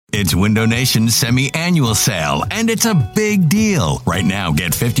It's Window Nation's semi-annual sale, and it's a big deal. Right now,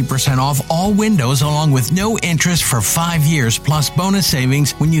 get 50% off all windows along with no interest for 5 years plus bonus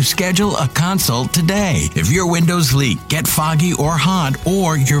savings when you schedule a consult today. If your windows leak, get foggy or hot,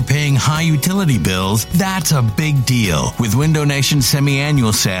 or you're paying high utility bills, that's a big deal. With Window Nation's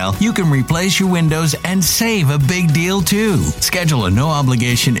semi-annual sale, you can replace your windows and save a big deal too. Schedule a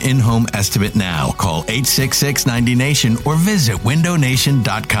no-obligation in-home estimate now. Call 866-90-NATION or visit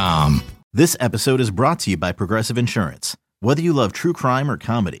windownation.com. This episode is brought to you by Progressive Insurance. Whether you love true crime or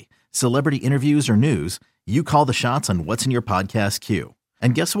comedy, celebrity interviews or news, you call the shots on what's in your podcast queue.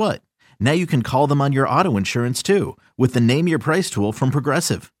 And guess what? Now you can call them on your auto insurance too with the Name Your Price tool from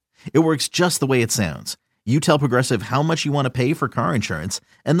Progressive. It works just the way it sounds. You tell Progressive how much you want to pay for car insurance,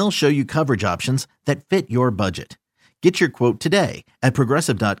 and they'll show you coverage options that fit your budget. Get your quote today at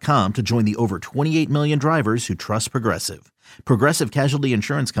Progressive.com to join the over 28 million drivers who trust Progressive. Progressive Casualty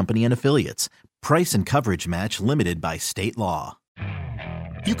Insurance Company and Affiliates. Price and coverage match limited by state law.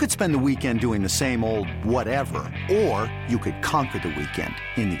 You could spend the weekend doing the same old whatever, or you could conquer the weekend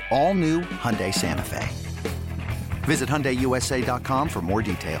in the all-new Hyundai Santa Fe. Visit HyundaiUSA.com for more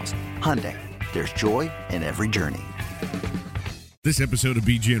details. Hyundai, there's joy in every journey. This episode of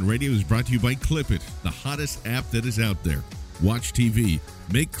BGN Radio is brought to you by Clip It, the hottest app that is out there. Watch TV,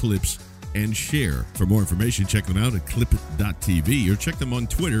 make clips, and share. For more information, check them out at clipit.tv or check them on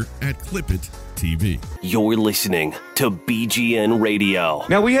Twitter at clipitTV. You're listening to BGN Radio.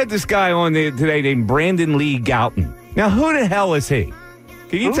 Now, we had this guy on today named Brandon Lee Gouton. Now, who the hell is he?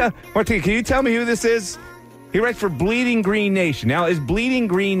 Can you tell, Martin, can you tell me who this is? He writes for Bleeding Green Nation. Now, is Bleeding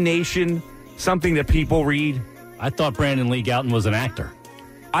Green Nation something that people read? I thought Brandon Lee Gouton was an actor.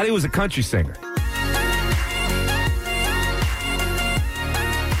 I think he was a country singer.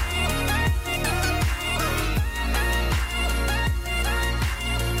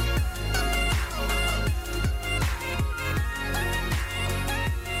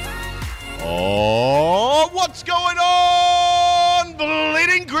 Oh, what's going on,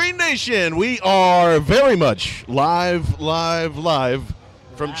 Bleeding Green Nation? We are very much live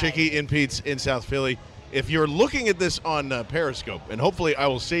from Chicky and Pete's in South Philly. If you're looking at this on Periscope, and hopefully I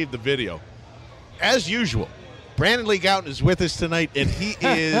will save the video, as usual, Brandon Lee Gouton is with us tonight, and he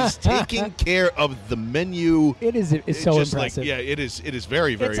is taking care of the menu. It's so impressive. It is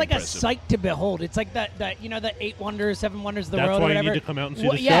very, very It's like impressive. a sight to behold. It's like that the 8 wonders, 7 wonders of the That's world. why or whatever. you need to come out and see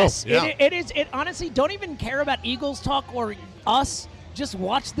the show. Yes, Yeah. it is. It honestly, don't even care about Eagles talk or us. Just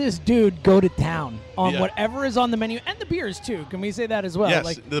watch this dude go to town on whatever is on the menu, and the beers too. Can we say that as well? Yes,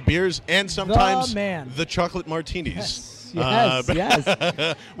 like, the beers and sometimes man. the chocolate martinis.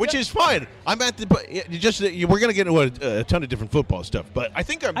 Yes. Which is fine. I'm at the we're going to get into a ton of different football stuff, but I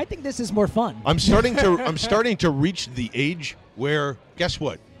think this is more fun. I'm starting to reach the age where, guess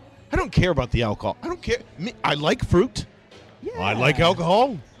what? I don't care about the alcohol. I don't care. I like fruit. Yeah. I like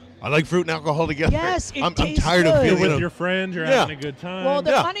alcohol. I like fruit and alcohol together. Yes, I'm tastes tired good. of You're feeling with your friends, you're having a good time. Well,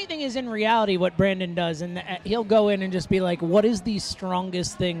 the funny thing is, in reality, what Brandon does, and he'll go in and just be like, "What is the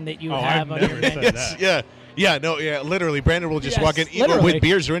strongest thing that you have I've on your never menu?" said that. Literally. Brandon will just walk in, literally. with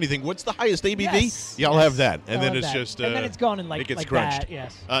beers or anything. What's the highest ABV? Yes, I'll yes. have that, and I'll then have it's that. just and then it's gone in it gets like crunched. that.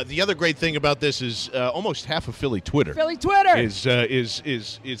 Yes. The other great thing about this is almost half of Philly Twitter Philly Twitter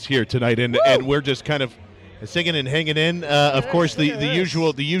is here tonight, and we're just kind of singing and hanging in. Of course, the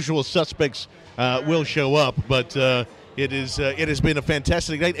usual suspects will show up, but it has been a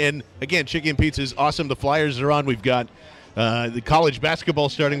fantastic night. And again, Chicken Pizza is awesome. The Flyers are on. We've got the college basketball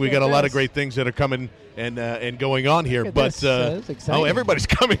starting. We've got a lot of great things that are coming and going on here. But everybody's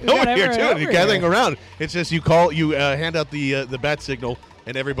coming over here too, and you're gathering around. It's just you hand out the bat signal,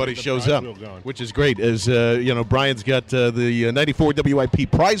 and everybody shows up, which is great. As Brian's got the 94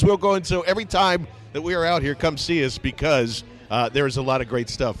 WIP prize wheel going. So every time that we are out here, come see us, because there is a lot of great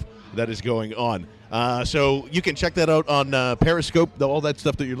stuff that is going on. So you can check that out on Periscope, all that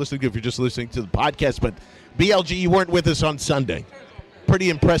stuff that you're listening to if you're just listening to the podcast. But BLG, you weren't with us on Sunday. Pretty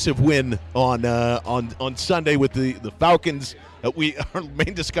impressive win on Sunday with the Falcons. Our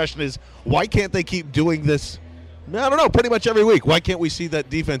main discussion is, why can't they keep doing this? I don't know, pretty much every week. Why can't we see that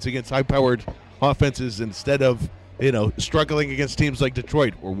defense against high-powered offenses instead of struggling against teams like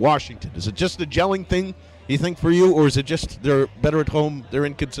Detroit or Washington? Is it just a gelling thing, you think, for you, or is it just they're better at home, they're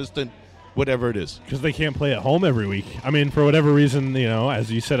inconsistent, whatever it is? Because they can't play at home every week. I mean, for whatever reason,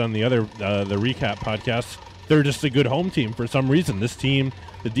 as you said on the other the recap podcast, they're just a good home team for some reason. This team,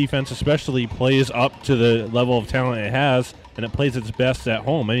 the defense especially, plays up to the level of talent it has, and it plays its best at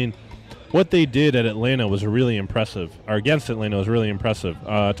home. I mean, what they did at Atlanta was really impressive, or against Atlanta was really impressive.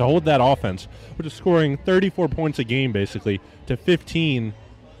 To hold that offense, which is scoring 34 points a game basically, to 15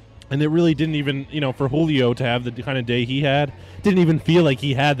 And it really didn't even, for Julio to have the kind of day he had, didn't even feel like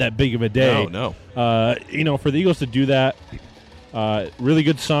he had that big of a day. No. For the Eagles to do that, really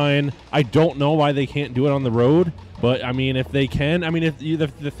good sign. I don't know why they can't do it on the road, but, if they can,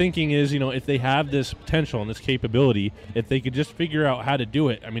 the thinking is, if they have this potential and this capability, if they could just figure out how to do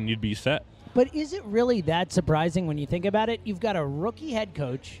it, you'd be set. But is it really that surprising when you think about it? You've got a rookie head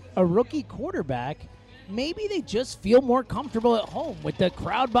coach, a rookie quarterback. Maybe they just feel more comfortable at home with the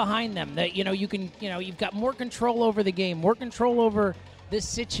crowd behind them. That you've got more control over the game, more control over the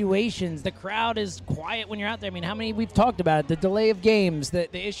situations. The crowd is quiet when you're out there. How many we've talked about it, the delay of games,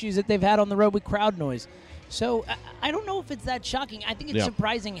 the issues that they've had on the road with crowd noise. So I don't know if it's that shocking. I think it's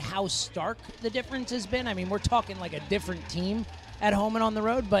surprising how stark the difference has been. We're talking like a different team at home and on the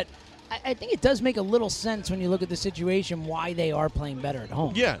road, but I think it does make a little sense when you look at the situation why they are playing better at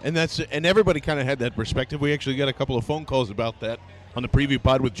home. Yeah, and everybody kind of had that perspective. We actually got a couple of phone calls about that on the preview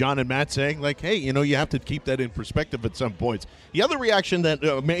pod with John and Matt saying, like, hey, you have to keep that in perspective at some points. The other reaction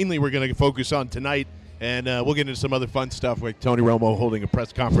that mainly we're going to focus on tonight, and we'll get into some other fun stuff like Tony Romo holding a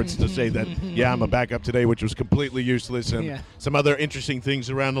press conference to say that, I'm a backup today, which was completely useless, and some other interesting things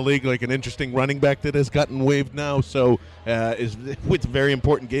around the league, like an interesting running back that has gotten waived now. So with a very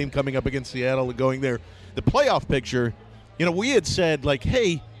important game coming up against Seattle and going there. The playoff picture, we had said, like,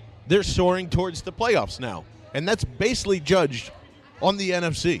 hey, they're soaring towards the playoffs now. And that's basically judged on the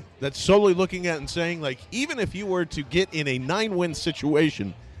NFC. That's solely looking at and saying, like, even if you were to get in a 9-win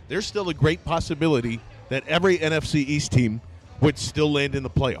situation, there's still a great possibility that every NFC East team would still land in the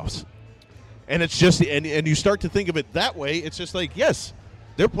playoffs. And it's just, and you start to think of it that way, it's just like, yes,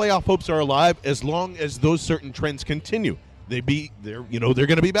 their playoff hopes are alive as long as those certain trends continue. They're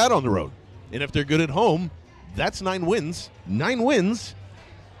going to be bad on the road. And if they're good at home, that's 9 wins. 9 wins.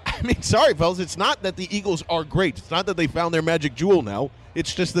 Sorry, fellas, it's not that the Eagles are great. It's not that they found their magic jewel now.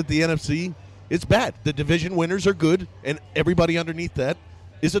 It's just that the NFC is bad. The division winners are good, and everybody underneath that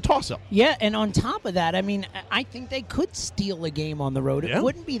is a toss-up. Yeah, and on top of that, I think they could steal a game on the road. It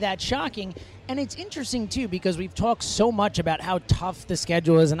wouldn't be that shocking. And it's interesting, too, because we've talked so much about how tough the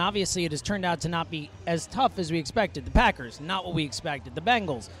schedule is, and obviously it has turned out to not be as tough as we expected. The Packers, not what we expected. The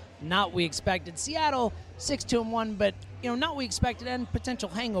Bengals, not what we expected. Seattle, 6-1, but not what we expected, and potential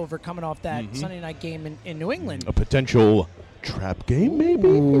hangover coming off that Sunday night game in New England. A potential trap game,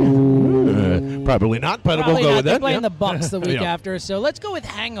 maybe? Probably not, but we'll go with that. They're playing the Bucks the week after, so let's go with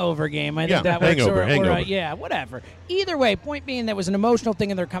hangover game. I think that hangover, works. hangover. Whatever. Either way, point being that was an emotional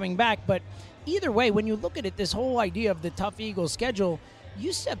thing and they're coming back, but either way, when you look at it, this whole idea of the tough Eagles schedule,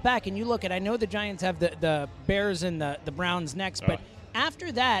 you step back and you look at, I know the Giants have the Bears and the Browns next, but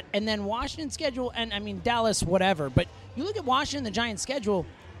after that, and then Washington's schedule, and Dallas, whatever, but you look at Washington, the Giants' schedule,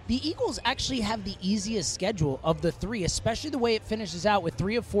 the Eagles actually have the easiest schedule of the three, especially the way it finishes out with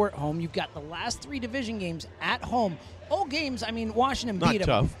 3 of 4 at home. You've got the last 3 division games at home. All games, Washington beat them.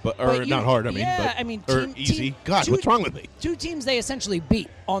 Not tough, but not hard, easy. God, what's wrong with me? 2 teams they essentially beat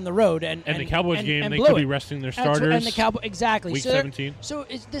on the road. And the Cowboys game, they could be resting their starters. And the Cowboys, exactly. Week 17. So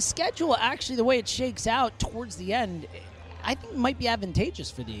the schedule, actually, the way it shakes out towards the end, I think might be advantageous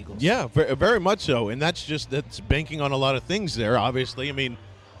for the Eagles. Yeah, very much so. And that's banking on a lot of things there, obviously.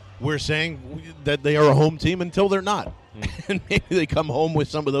 We're saying that they are a home team until they're not. And maybe they come home with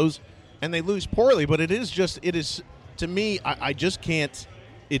some of those and they lose poorly. But it is, to me, I just can't.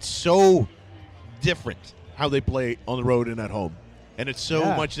 It's so different how they play on the road and at home. And it's so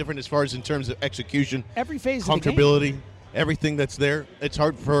much different as far as in terms of execution. Every phase of the game. Comfortability, everything that's there. It's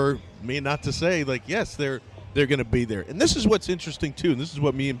hard for me not to say, like, yes, they're going to be there. And this is what's interesting, too. And this is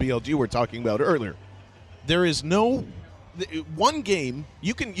what me and BLG were talking about earlier. There is no one game.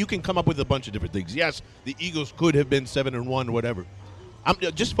 You can come up with a bunch of different things. Yes, the Eagles could have been 7-1, whatever.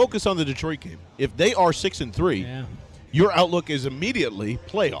 Just focus on the Detroit game. If they are 6-3, your outlook is immediately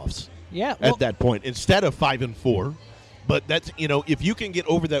playoffs. Yeah, at that point instead of 5-4. But that's if you can get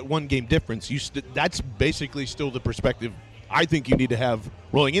over that one game difference, that's basically still the perspective I think you need to have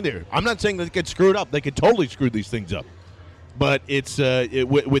rolling in there. I'm not saying that it gets screwed up. They could totally screw these things up. But it's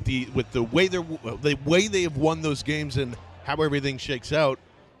with the way they have won those games and how everything shakes out.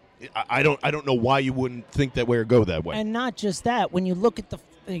 I don't know why you wouldn't think that way or go that way. And not just that, when you look at the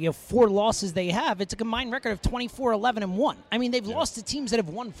 4 losses they have, it's a combined record of 24-11-1. They've lost to teams that have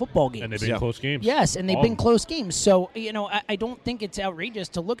won football games. And they've been close games. Yes, and they've been close games. So, I don't think it's outrageous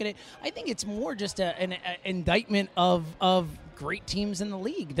to look at it. I think it's more just an indictment of great teams in the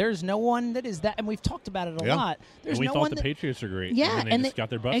league. There's no one that is that, and we've talked about it a lot. There's we no thought one the Patriots are great. Yeah, and they just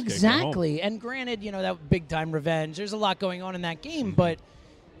got their butts exactly. kicked at home. And granted, that big time revenge. There's a lot going on in that game, but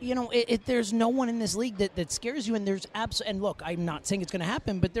there's no one in this league that scares you, and there's and look, I'm not saying it's going to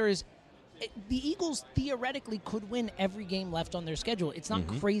happen, but there is. The Eagles theoretically could win every game left on their schedule. It's not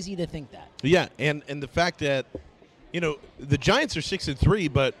crazy to think that. Yeah, and the fact that the Giants are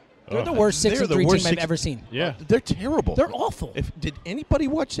 6-3, but they're the worst 6-3 team I've ever seen. Yeah, they're terrible. They're awful. Did anybody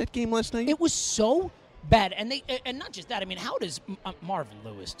watch that game last night? It was so bad, and not just that. I mean, how does Marvin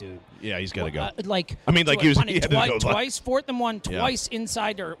Lewis, dude? Yeah, he's got to go. He was punted go twice, 4th and 1, twice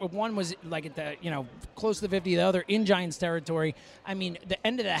inside, or one was like at the close to the 50, the other in Giants territory. I mean, the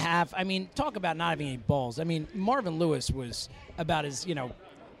end of the half. I mean, talk about not having any balls. I mean, Marvin Lewis was about as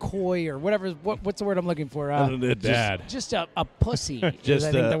coy or whatever. What's the word I'm looking for? Bad. Just a pussy. Just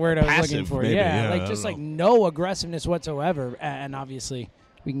I think the word I was passive, looking for. maybe. Yeah, like no aggressiveness whatsoever, and obviously.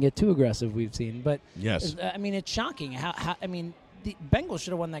 We can get too aggressive, we've seen. But, yes. I mean, it's shocking. The Bengals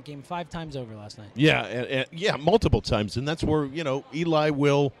should have won that game 5 times over last night. Yeah, multiple times. And that's where, Eli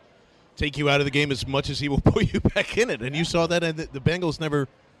will take you out of the game as much as he will put you back in it. And you saw that, and the Bengals never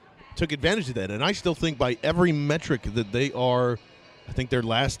took advantage of that. And I still think by every metric that they are, I think their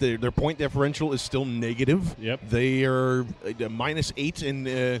point differential is still negative. Yep. They are -8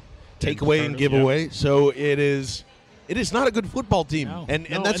 in takeaway and giveaway. So it is not a good football team. No. And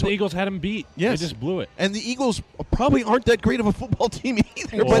that's what the Eagles had them beat. Yes. They just blew it. And the Eagles probably aren't that great of a football team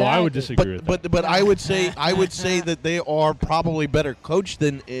either. Well, I would disagree with that. But I would say that they are probably better coached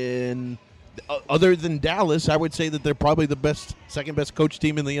than other than Dallas. I would say that they're probably the second best coach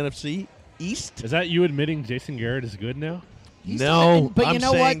team in the NFC East. Is that you admitting Jason Garrett is good now? But I'm you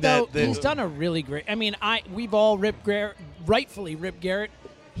know what, though? that He's done a really great. I mean, we've all rightfully ripped Garrett.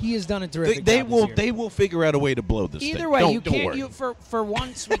 He has done a terrific They job will. this year. They will figure out a way to blow this. Either thing. way, don't, you don't can't. worry. For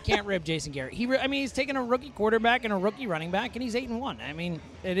once, we can't rip Jason Garrett. He's taken a rookie quarterback and a rookie running back, and he's 8-1. I mean,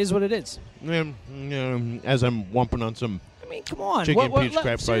 it is what it is. As I'm whomping on some. I mean, come on. Chicken peach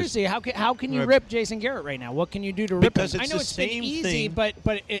crab fries. Seriously, how can you rip Jason Garrett right now? What can you do to rip Because him? it's I know the it's been same easy, thing.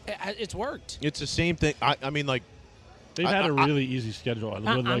 but it's worked. It's the same thing. I mean, like. They've had a really easy schedule.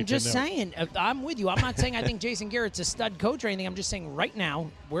 I'm just saying. I'm with you. I'm not saying I think Jason Garrett's a stud coach or anything. I'm just saying right now,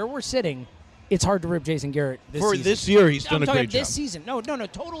 where we're sitting, it's hard to rip Jason Garrett this season. This year, he's done I'm a talking great job. this season. No,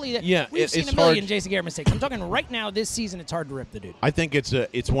 totally. Yeah, we've seen it's a million hard. Jason Garrett mistakes. I'm talking right now, this season, it's hard to rip the dude. I think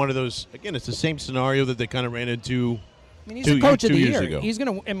it's one of those. Again, it's the same scenario that they kind of ran into. I mean, he's the coach of the years year. ago. He's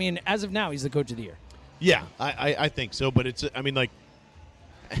gonna. I mean, as of now, he's the coach of the year. Yeah, I think so. But it's. I mean, like,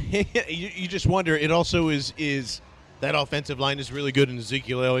 you just wonder. It also is that offensive line is really good, and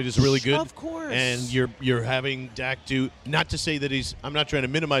Ezekiel Elliott is really good. Of course. And you're having Dak do. Not to say that I'm not trying to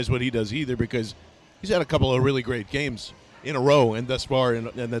minimize what he does either, because he's had a couple of really great games in a row, and thus far, and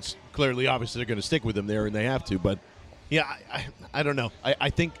that's clearly obviously they're going to stick with him there, and they have to. But yeah, I don't know.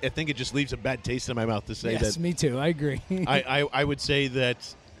 I think it just leaves a bad taste in my mouth to say that. Yes, me too. I agree. I would say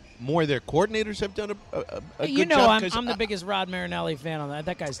that more of their coordinators have done a you good know, job. I'm the biggest Rod Marinelli fan on that.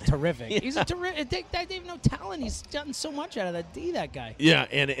 That guy's terrific. Yeah. He's a terrific. They have no talent. He's done so much out of that D. That guy. Yeah,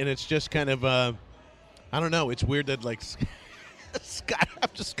 and it's just kind of I don't know. It's weird that like Scott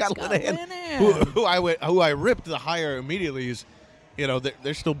Linehan, who I ripped the hire immediately is,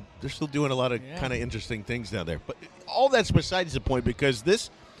 they're still doing a lot of kind of interesting things down there. But all that's besides the point, because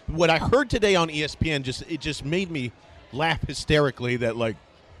what I heard today on ESPN just made me laugh hysterically that like.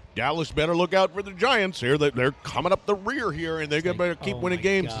 Dallas better look out for the Giants here. They're coming up the rear here, and they're going to keep winning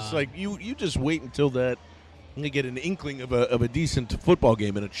games. God. It's like you just wait until that you get an inkling of a decent football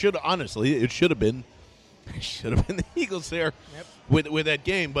game, and it should have been the Eagles there with that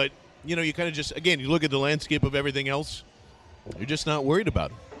game. But you kind of just you look at the landscape of everything else. You're just not worried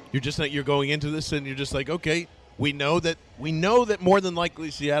about it. You're going into this, and you're just like, okay. We know that more than likely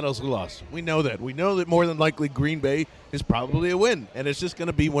Seattle's a loss. We know that more than likely Green Bay is probably a win, and it's just going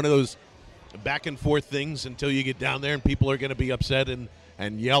to be one of those back and forth things until you get down there and people are going to be upset and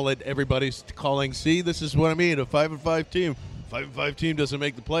yell at everybody calling. See, this is what I mean. A 5-5 team. 5-5 team doesn't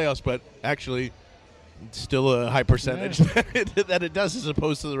make the playoffs, but actually, it's still a high percentage that it does as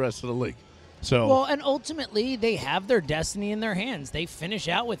opposed to the rest of the league. So well, and ultimately, they have their destiny in their hands. They finish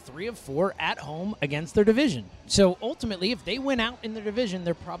out with 3 of 4 at home against their division. So ultimately, if they win out in their division,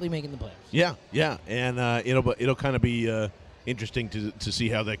 they're probably making the playoffs. Yeah, and it'll kind of be interesting to see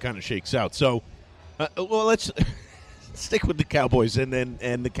how that kind of shakes out. So, let's stick with the Cowboys, and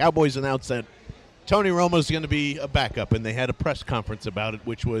the Cowboys announced that Tony Romo's going to be a backup, and they had a press conference about it,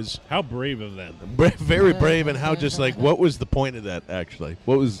 which was how brave of them, very brave, and how just like what was the point of that actually?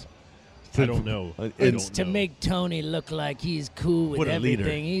 What was I don't know. It's to make Tony look like he's cool with What a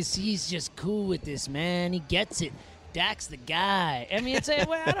everything. leader. He's just cool with this, man. He gets it. Dak's the guy. I mean, it's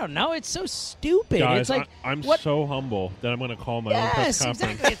well, I don't know. It's so stupid. Guys, it's like I'm what? so humble that I'm going to call my own press Yes,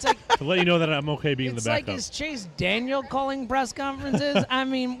 conference exactly. It's like to let you know that I'm okay being it's the like backup. is Chase Daniel calling press conferences? I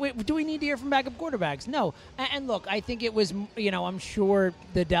mean, do we need to hear from backup quarterbacks? No. And look, I think it was. I'm sure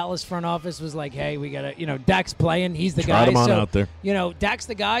the Dallas front office was like, hey, we gotta. Dak's playing. He's the guy. Trot him on so, out there. Dak's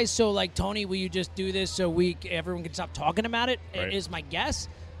the guy. So like, Tony, will you just do this so everyone can stop talking about it? Right. Is my guess.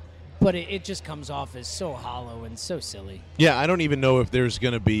 But it just comes off as so hollow and so silly. Yeah, I don't even know if there's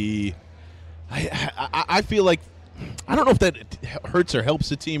going to be. I feel like I don't know if that hurts or helps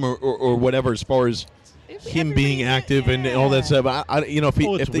the team or whatever as far as him being active and all that stuff.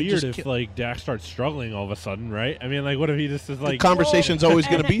 It's if they weird just if like Dak starts struggling all of a sudden, right? I mean, like, what if he just is the like conversation's always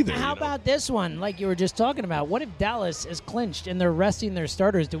going to And be there. How about this one, like you were just talking about? What if Dallas is clinched and they're resting their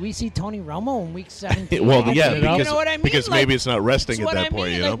starters? Do we see Tony Romo in Week 17? Well, yeah, You know because, what I mean? because maybe it's not resting That's at what that I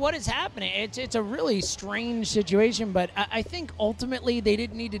point. mean. You know, Like, what is happening? It's a really strange situation, but I think ultimately they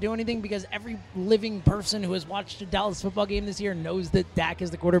didn't need to do anything because every living person who has watched a Dallas football game this year knows that Dak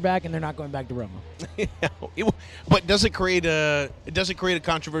is the quarterback and they're not going back to Romo. But does it create a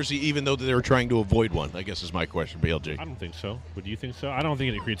controversy even though they were trying to avoid one? I guess is my question, BLG. I don't think so. But do you think so? I don't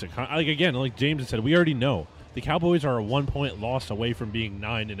think it creates like James has said, we already know the Cowboys are a 1-point loss away from being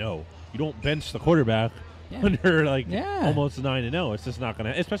 9-0. You don't bench the quarterback under almost 9-0. It's just not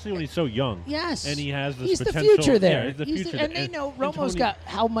going to, especially when he's so young. Yes, and he has this he's the potential. future there. Yeah, he's the future, and they know Romo's Tony, got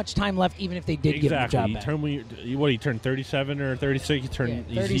how much time left, even if they did give him the job back. He turned 37 or 36. He's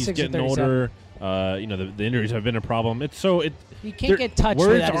 36 or getting 37. older. The injuries have been a problem. He can't get touched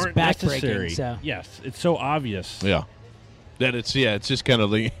words without his aren't back necessary. breaking. So. Yes, it's so obvious. Yeah. That it's just kind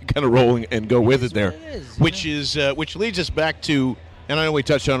of rolling and go with it there, which leads us back to, and I know we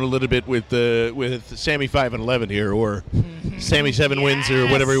touched on it a little bit with Sammy 5-11 here, or Sammy 7 wins, or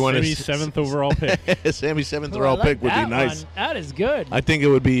whatever you want to. Sammy 7th overall pick. Sammy 7th overall pick would be nice. That is good. I think it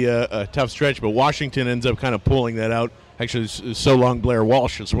would be a tough stretch, but Washington ends up kind of pulling that out. Actually, so long Blair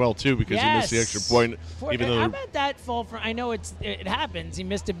Walsh as well too, because he missed the extra point. How about that fall from? I know it happens. He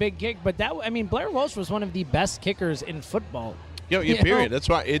missed a big kick, but Blair Walsh was one of the best kickers in football. Period. That's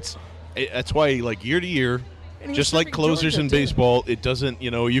why like year to year, just like closers in baseball, it doesn't.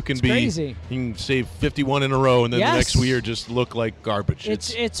 You can crazy. You can save 51 in a row, and then the next year just look like garbage.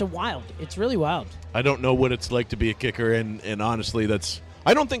 It's wild. It's really wild. I don't know what it's like to be a kicker, and honestly,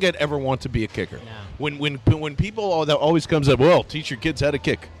 I don't think I'd ever want to be a kicker. No. When people that always comes up, well, teach your kids how to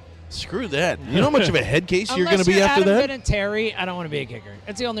kick. Screw that. You know how much of a head case you're going to be after that? Adam Vinatieri, I don't want to be a kicker.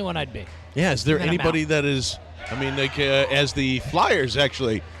 It's the only one I'd be. Yeah, is there anybody that is? I mean, as the Flyers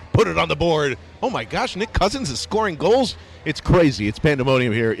actually put it on the board. Oh my gosh, Nick Cousins is scoring goals. It's crazy. It's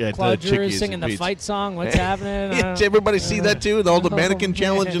pandemonium here at Claude Giroux Chickies singing the fight song. What's happening? Did everybody see that too? All the mannequin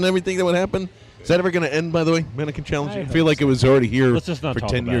challenge and everything that would happen. Is that ever going to end, by the way? Mannequin challenge? I feel like it was already here Let's just not for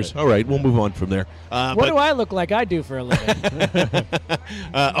talk 10 about years. it. All right, we'll move on from there. What do I look like I do for a living? That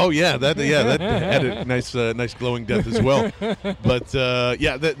had a nice glowing death as well. But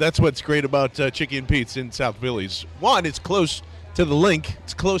that's what's great about Chicky and Pete's in South Philly's. One, it's close to the link.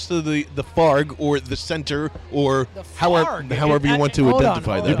 It's close to the Farg or the center or however you want to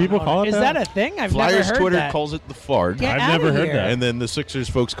identify that. Do people call it Is that? that a thing? I've Flyers never heard Twitter that. calls it the Farg. Get I've outta never heard here. that. And then the Sixers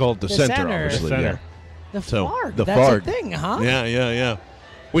folks call it the The center, center. obviously. The center. Yeah. The So, Farg. the That's Farg. a thing, huh? Yeah.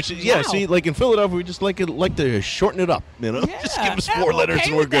 Which is, Wow. see, like in Philadelphia, we just like to shorten it up, Yeah, just give us I'm 4 letters okay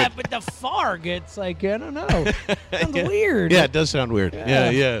and we're with good. that, but the Farg, it's like, I don't know. Sounds weird. Yeah, it does sound weird.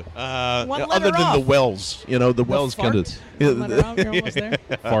 Yeah. One Other letter than off. the Wells, the Wells kind of. One letter off, you're almost there.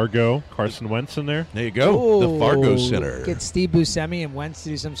 Fargo, Carson Wentz in there. There you go, the Fargo Ooh, Center. Get Steve Buscemi and Wentz to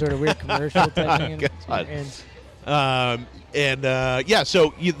do some sort of weird commercial type thing. God.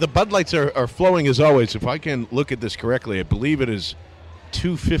 So the Bud Lights are flowing as always. If I can look at this correctly, I believe it is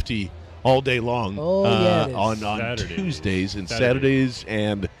 250 all day long it is. on Saturday. Tuesdays and Saturdays,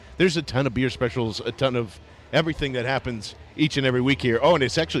 and there's a ton of beer specials, a ton of everything that happens each and every week here. Oh, and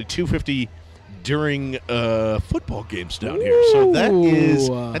it's actually 250 during football games down here. So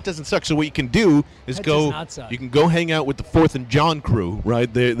that doesn't suck. So what you can do is That does not suck. you can go hang out with the 4th and John crew, right?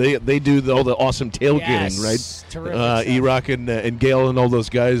 They do all the awesome tailgating, Yes, right? terrific stuff. E-Rock and Gail and all those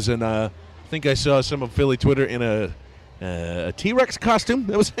guys, and I think I saw some of Philly Twitter in a T-Rex costume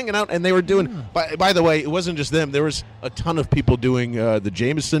that was hanging out, and they were doing. By the way, it wasn't just them. There was a ton of people doing the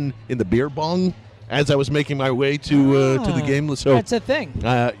Jameson in the beer bong as I was making my way to the game. So That's a thing.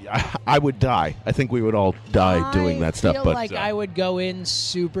 I would die. I think we would all die doing that stuff. I feel But like I would go in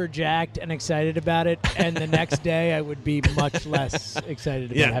super jacked and excited about it, and the next day I would be much less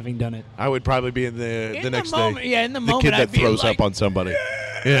excited about having done it. I would probably be in the next moment, day. Yeah, in the the moment, kid that I'd be throws like, up on somebody.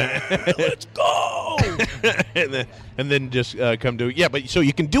 Yeah. let's go. and then just come to but so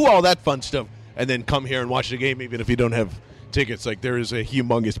you can do all that fun stuff and then come here and watch the game even if you don't have tickets. Like there is a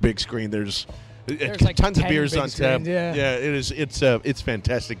humongous big screen. There's like tons of 10 beers big on tap. screens, yeah. It is. It's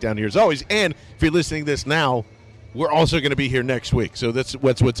fantastic down here as always. And if you're listening to this now, we're also going to be here next week. So that's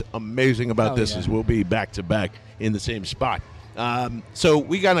what's amazing about this is we'll be back to back in the same spot. So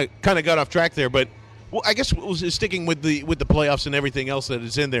we kind of got off track there, but I guess sticking with the playoffs and everything else that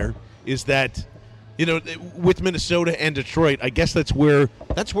is in there is that, with Minnesota and Detroit, I guess that's where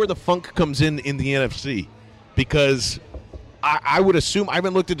the funk comes in the NFC, because I would assume, I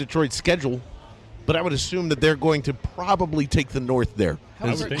haven't looked at Detroit's schedule, but I would assume that they're going to probably take the North there.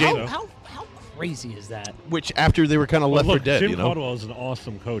 How crazy is that? Which after they were kind of left for dead, Jim Caldwell is an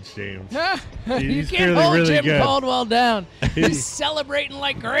awesome coach, James. You He's can't clearly hold really Jim good. Caldwell down. He's celebrating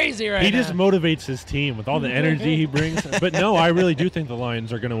like crazy right now. He just motivates his team with all the energy he brings. But no, I really do think the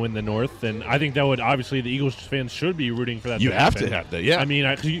Lions are going to win the North, and I think that would obviously the Eagles fans should be rooting for that. You to have happen. to have that, yeah. I mean,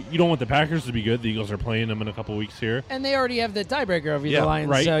 you don't want the Packers to be good. The Eagles are playing them in a couple weeks here. And they already have the tiebreaker over Yeah, the Lions,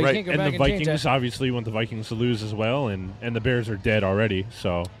 right, so you right. can't go And back the and change Vikings that. obviously want the Vikings to lose as well, and the Bears are dead already.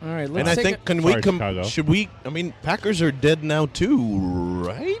 So All right, And let's I take think, Chicago. should we, Packers are dead now too,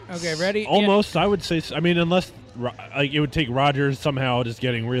 right? Okay, ready? almost, I would say. I mean, unless it would take Rodgers somehow just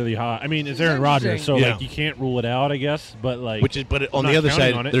getting really hot. I mean, it's Aaron Rodgers, so Yeah. you can't rule it out, I guess. But But on I'm the not other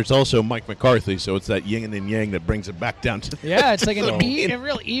counting on side, it. there's also Mike McCarthy, so it's that yin and yang that brings it back down to. Yeah, it's like a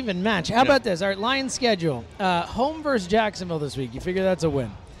real even match. How about this? All right, Lions schedule. Home versus Jacksonville this week. You figure that's a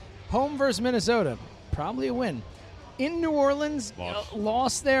win. Home versus Minnesota. Probably a win. In New Orleans,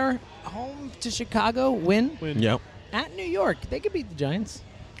 loss there. Home to Chicago, win. Yeah, At New York, they could beat the Giants.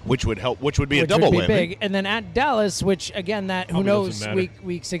 which would help. Which would be a Which double would be win. big. And then at Dallas, which, again, who Probably knows, doesn't matter.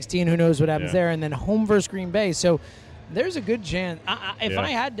 week 16, who knows what happens Yeah. there. And then home versus Green Bay. So there's a good chance. If Yeah. I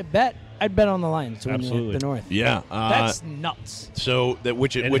had to bet, I'd bet on the Lions to win Absolutely. the North. Yeah, That's nuts. so that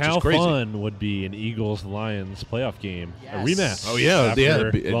which And is how crazy. fun would be an Eagles-Lions playoff game? Yes. A rematch. Oh, yeah, after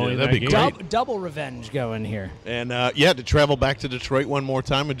that'd be blowing that great. game. Double revenge going here. And to travel back to Detroit one more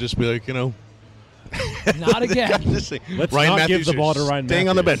time and just be like, Not again. Let's Let's not give the ball to Ryan staying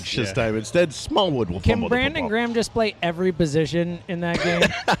on the Matthews. bench this Yeah. time. Instead, Smallwood will Can fumble the Brandon football. Graham just play every position in that game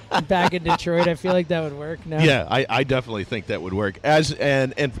back in Detroit? I feel like that would work. No? Yeah, I definitely think that would work.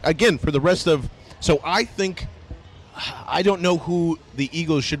 And again, for the rest of, so I think, I don't know who the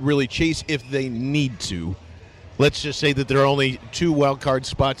Eagles should really chase if they need to. Let's just say that there are only 2 wild card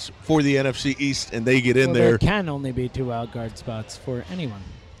spots for the NFC East, and they get in Well, there. there can only be 2 wild card spots for anyone.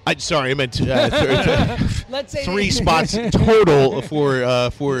 I meant Let's say 3 spots total for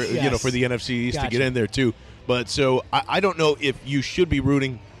Yes. for the NFC East to Gotcha. get in there too. But so I don't know if you should be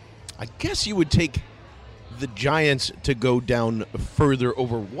rooting. I guess you would take the Giants to go down further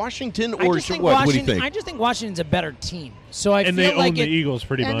over Washington, I or just think what? What do you Washington- think? I just think Washington's a better team. So I And feel they like own the Eagles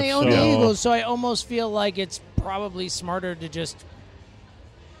pretty and much. they own so. the Eagles, so I almost feel like it's probably smarter to just,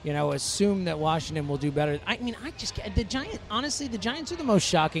 assume that Washington will do better. I mean, the Giants. Honestly, the Giants are the most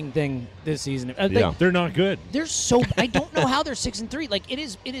shocking thing this season. They're not good. They're so. I don't know how they're 6-3. Like it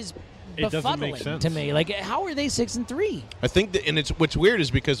is It doesn't make befuddling sense. to me. Like how are they 6-3? I think that, and it's what's weird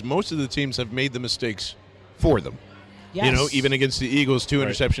is because most of the teams have made the mistakes for them. Yes. Even against the Eagles, 2 Right.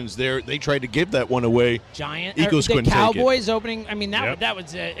 interceptions there. They tried to give that one away. Eagles the couldn't take it. Cowboys opening. I mean, Yep. that was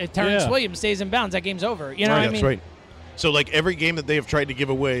Terrence Yeah. Williams stays in bounds. That game's over. You know what I That's mean? right. So like every game that they have tried to give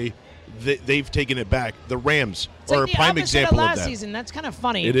away, they've taken it back. The Rams It's are like a the prime opposite example of last that. season. That's kind of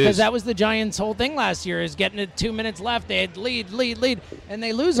funny It because is. that was the Giants' whole thing last year is getting it 2 minutes left. They had lead, and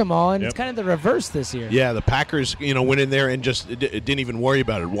they lose them all, and it's Yep. kind of the reverse this year. Yeah, the Packers, went in there and just didn't even worry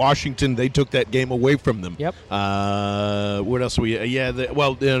about it. Washington, they took that game away from them. Yep. What else? The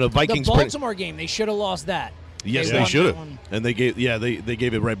The Vikings. Baltimore game, they should have lost that. Yes, They they won should that have, one. and they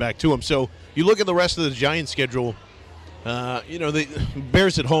gave it right back to them. So you look at the rest of the Giants' schedule. The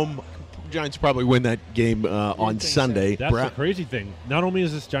Bears at home. Giants probably win that game on think so. Sunday. That's the crazy thing. Not only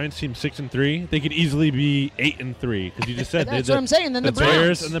is this Giants team 6-3, they could easily be 8-3 because you just said That's they what I'm saying. Then the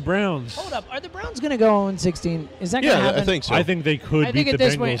Bears Browns. and the Browns. Hold up. Are the Browns going to go 0-16? Is that going to Yeah, happen? I think so. I think they could I beat think the at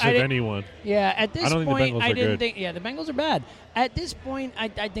this Bengals point, if I didn't- anyone. Yeah, at this I don't think the point, Bengals I are didn't good. think. Yeah, the Bengals are bad. At this point, I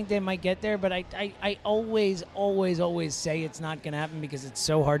think they might get there, but I always say it's not going to happen because it's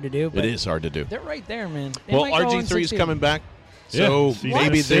so hard to do. But It is hard to do. They're right there, man. They Well, might go RG3 is 0-16. coming back, Yeah, so see,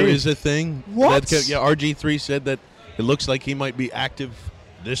 maybe that's there safe. is a thing. What? RG3 said that it looks like he might be active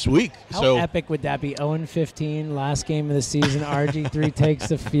this week. How so epic would that be? 0-15, last game of the season. RG3 takes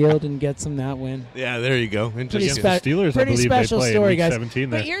the field and gets them that win. yeah, there you go. And Pretty, just- the Steelers, I pretty believe special they play story, in week guys. 17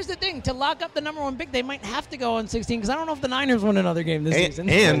 But there. here's the thing: to lock up the number 1 pick, they might have to go on 16 because I don't know if the Niners win another game this season.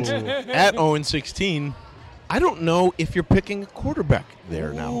 and at 0-16, I don't know if you're picking a quarterback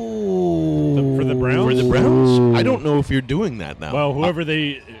there now. For the Browns? For the Browns, I don't know if you're doing that now. Well,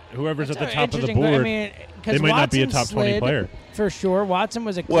 whoever's at the top of the board, I mean, 'cause they might not be a Watson top 20 slid, player. for sure. Watson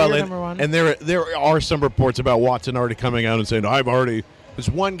was a clear number 1. and there are some reports about Watson already coming out and saying, there's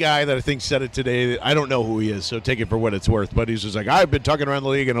one guy that I think said it today. That I don't know who he is, so take it for what it's worth. But he's just like, I've been talking around the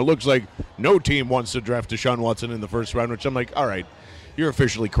league, and it looks like no team wants to draft Deshaun Watson in the first round, which I'm like, all right, you're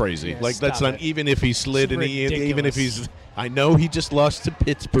officially crazy. Yeah, like, that's stop not, it. even if he slid, It's and even if ridiculous. I know he just lost to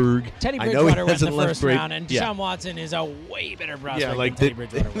Pittsburgh. Teddy I know Bridgewater he went in hasn't the left first great. round, and Deshaun Watson is a way better prospect Yeah, like than Teddy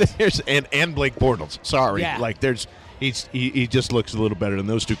Bridgewater was. there's and Blake Bortles. Sorry, Yeah. like he just looks a little better than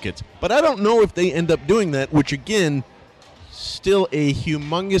those two kids. But I don't know if they end up doing that, which again, still a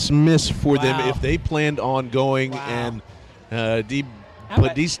humongous miss for them Wow. if they planned on going Wow. and How about-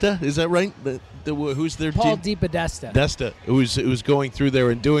 Podesta, is that right? Who's their Paul team? DePodesta. Desta, who's going through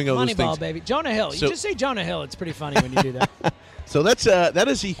there and doing all those Moneyball, things. baby. Jonah Hill. So- You just say Jonah Hill. It's pretty funny when you do that. So that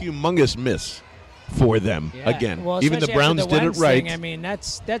is a humongous miss for them. Yeah. Again, Well, even the especially Browns after the did Wentz it right. thing, I mean,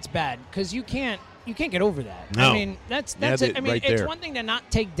 that's bad because you can't get over that. No. I mean, that's Yeah, it. I mean, right it's there. one thing to not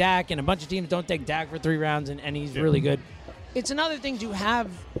take Dak, and a bunch of teams don't take Dak for 3 rounds, and he's really good. It's another thing to have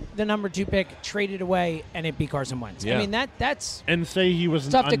the number 2 pick traded away and it be Carson Wentz. Yeah. I mean, that's And say he was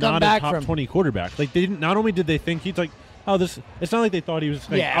Tough to come not a back top from. 20 quarterback. Like, they didn't. Not only did they think he's like, it's not like they thought he was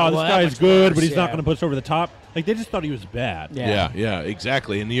like, Yeah, this well, that guy's much good, worse, but he's not yeah. going to put us over the top. Like, they just thought he was bad. Yeah,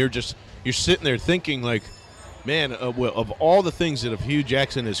 exactly. And you're sitting there thinking like, man, of all the things that Hugh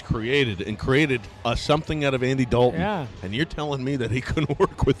Jackson has created something out of Andy Dalton, Yeah. and you're telling me that he couldn't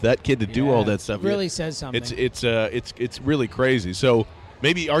work with that kid to do all that stuff. really says something. It's really crazy. So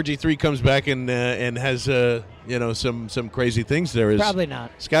maybe RG3 comes back and has some crazy things there. Probably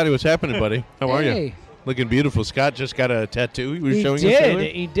not. Scotty, what's happening, buddy? How are you? Hey. Looking beautiful. Scott just got a tattoo. He was He showing us did.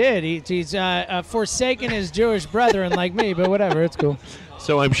 earlier. He did. He's forsaken his Jewish brethren like me, but whatever. It's cool.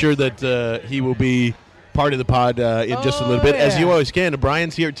 So I'm sure that he will be part of the pod in just a little bit, as you always can.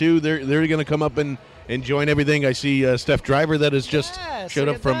 Brian's here too. They're going to come up and join everything. I see Steph Driver that has just Yes, showed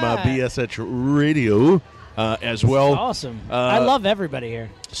look up from at that. BSH Radio as well. Awesome. I love everybody here.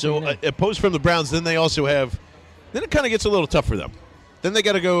 So a post from the Browns. Then they also have. Then it kind of gets a little tough for them. Then they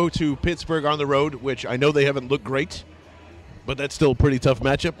got to go to Pittsburgh on the road, which I know they haven't looked great, but that's still a pretty tough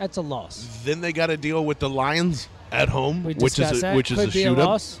matchup. That's a loss. Then they got to deal with the Lions at home, We which is discussed that. a Could be a shoot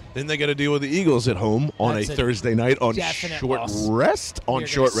loss. up. Then they got to deal with the Eagles at home on That's a a Thursday night on definite short loss. rest. On You're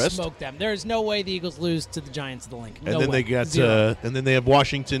short gonna rest, Smoke them. There's no way the Eagles lose to the Giants at the Lincoln. and No then way. they got Zero. and then they have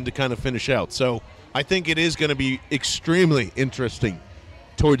Washington to kind of finish out. So I think it is going to be extremely interesting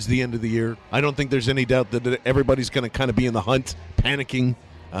towards the end of the year. I don't think there's any doubt that everybody's going to kind of be in the hunt, panicking,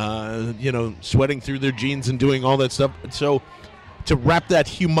 sweating through their jeans and doing all that stuff. So to wrap that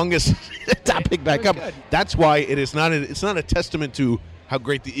humongous topic back up, good. that's why it's not a testament to how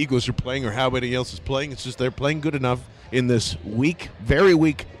great the Eagles are playing or how anybody else is playing. It's just they're playing good enough in this weak, very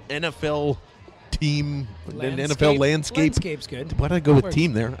weak NFL team, NFL landscape. Landscape's good. Why did I go with Works.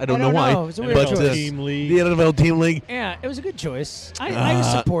 team there? I I don't don't know why. know. It was a weird but choice. Team league. the NFL team league. Yeah, it was a good choice. I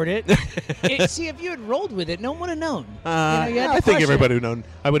support it. See, if you had rolled with it, no one would have known. You had to I think question everybody it. would know.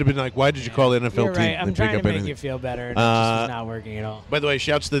 I would have been like, "Why did you call it NFL You're team?" right. I'm and trying pick to up make anything. you feel better, and it's just not working at all. By the way,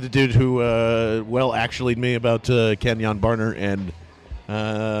 shouts to the dude who actually'd me about Kenyon Barner and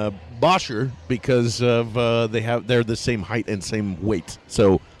Bosher because of they're the same height and same weight.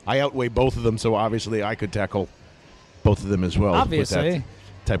 So I outweigh both of them. So obviously I could tackle both of them as well. Obviously. with that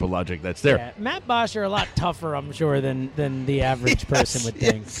type of logic that's there. Yeah, Matt Bosch are a lot tougher, I'm sure, than the average person would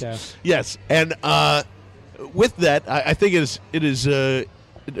think. So. Yes, and with that, I think it is a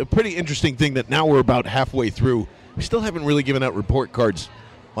pretty interesting thing that now we're about halfway through. We still haven't really given out report cards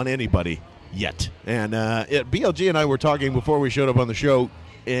on anybody yet. And BLG and I were talking before we showed up on the show,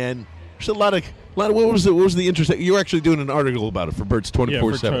 and there's a lot of what was the interesting? You were actually doing an article about it for Birds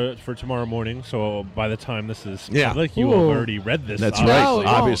 24/7. For tomorrow morning. So by the time this is Yeah. public, you will have Ooh. already read this. That's obviously. right. No, we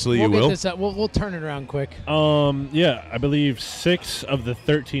Obviously won't. you We'll will. Get this up. We'll turn it around quick. I believe 6 of the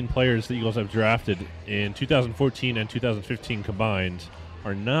 13 players the Eagles have drafted in 2014 and 2015 combined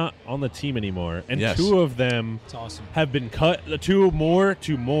are not on the team anymore, and Yes. 2 of them It's awesome. have been cut. Two more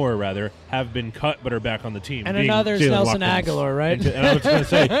have been cut but are back on the team. And being another's Jalen Nelson Watkins. Aguilar, right? And I was going to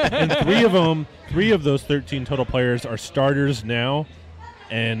say, and 3 of those 13 total players are starters now,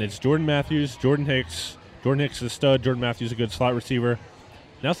 and it's Jordan Matthews, Jordan Hicks. Jordan Hicks is a stud. Jordan Matthews is a good slot receiver.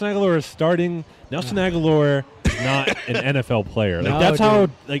 Nelson Aguilar is starting. Nelson Aguilar is not an NFL player. Like No, that's how.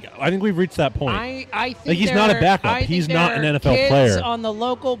 dude. Like I think we've reached that point. I think Like, he's not a backup. I think He's not there an are NFL kids player. on the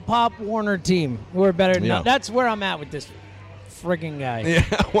local Pop Warner team who are better than Yeah. That's where I'm at with this frigging guy.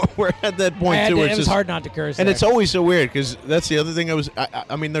 Yeah, we're at that point too. Where It it's was just, hard not to curse. and there. it's always so weird because that's the other thing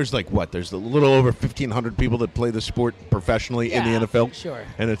I mean, there's like what? There's a little over 1,500 people that play the sport professionally in Yeah, the NFL. sure.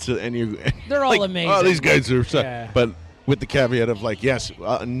 And it's and you. They're all like, amazing. Oh, these guys are. Yeah. But with the caveat of like, yes,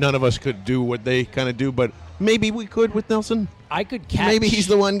 none of us could do what they kind of do, but maybe we could with Nelson. I could catch. Maybe he's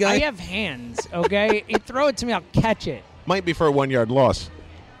the one guy. I have hands. Okay, you throw it to me, I'll catch it. Might be for a 1 yard loss,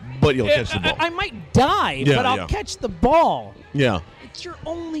 but you'll catch the ball. I might die, Yeah, but I'll yeah. catch the ball. Yeah. It's your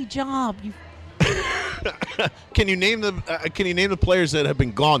only job. You Can you name the players that have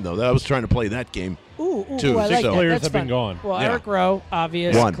been gone though? That I was trying to play that game. Ooh, Two, I like so- that. players That's have been fun. gone. Well, Yeah. Eric Rowe,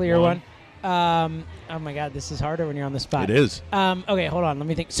 obvious, One. clear One. one. Oh my God, this is harder when you're on the spot. It is. Okay, hold on. Let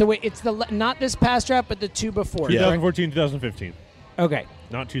me think. So wait, it's not this past draft, but the two before. Yeah. correct? 2014, 2015, Okay.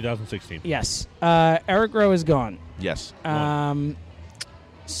 not 2016. Yes. Eric Rowe is gone. Yes.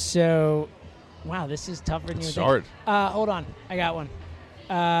 So, wow, this is tougher than you would It's think. hard. Hold on, I got one.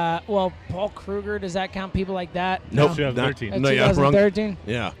 Well, Paul Kruger, does that count people like that? Nope. No. 2013. No, yeah, wrong. 2013.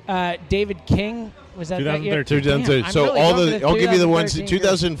 Yeah. David King, was that that year? 2013. Damn, I'm So really all going the for I'll give you the ones. 2013 years.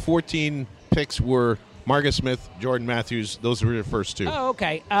 2014 picks were Marcus Smith, Jordan Matthews. Those were the first two. Oh,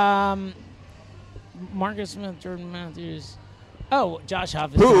 okay. Marcus Smith, Jordan Matthews. Oh, Josh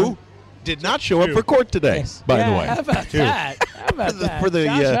Huff. is Who gone. did not show up Two. for court today? Yes. By Yeah, the way, how about that? How about that? for the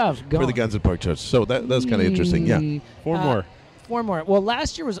Josh Huff, for gone. the Guns and Park Church. So that's kind of interesting. Yeah. Four Uh, more. Four more. Well,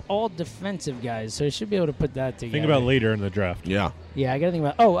 last year was all defensive guys, so I should be able to put that together. Think about later in the draft. Yeah. Yeah, I got to think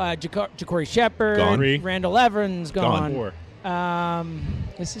about. Oh, Ja'Cory Shepard, Gone. Three. Randall Evans, gone. Four.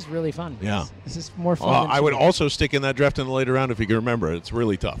 This is really fun. Yeah. This is more fun. than I would shooting. also stick in that draft in the later round if you can remember. It's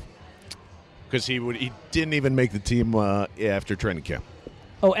really tough because he didn't even make the team after training camp.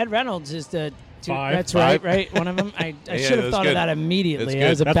 Oh, Ed Reynolds is the. Five. That's Five. right. One of them. I Yeah, should have that's thought good. of that immediately. That's That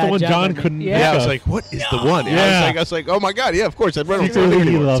was a good. That's bad the one job John on me. couldn't Yeah. Yeah, I think was of. like, what is the one? Yeah. I was like, oh my God, yeah, of course. Ed Reynolds. Secretly,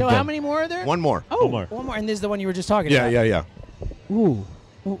 Really he good. loved So them. how many more are there? One more. Oh, One more. And this is the one you were just talking Yeah, about. yeah. Ooh.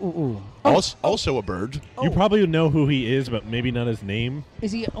 Ooh. Oh, Also a bird. You probably know who he is, but maybe not his name.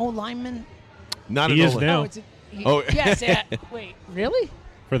 is he O lineman? Not He an is Olin. now. Oh, it's a, Oh. yes. Wait, really?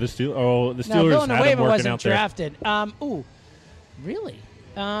 For the Steelers. Oh, the No, Steelers had Villanueva him working wasn't out there. drafted. Really?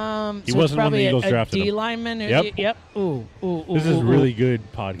 He So wasn't it's when the probably Eagles a drafted him. D lineman. Yep. Ooh. This is really good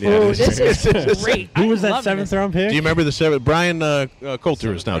podcast. Ooh, this is great. Who was I that love seventh this. round pick? Do you remember the seventh? Brian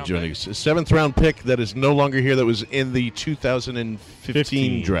Coulter is now Seventh round joining us. Seventh round pick that is no longer here. That was in the 2015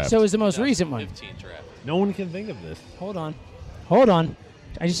 15. draft. So it was the most recent one. 15 draft. No one can think of this. Hold on.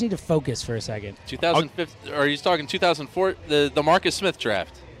 I just need to focus for a second. 2015. Are you talking 2004? The Marcus Smith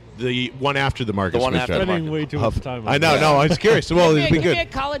draft. the one after the Marcus The one Smith after draft. the Spending way too much time. I on know. this. No, I was curious. Well, it'd be Give me a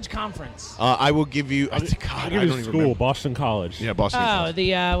good. college conference. I will give you. I'll God, give I you don't the even school, remember. Boston College. Yeah, Boston. Oh, College.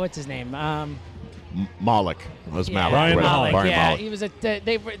 the what's his name? Malik. That was Malik. Brian right? Malik. Brian Yeah, Malik. he was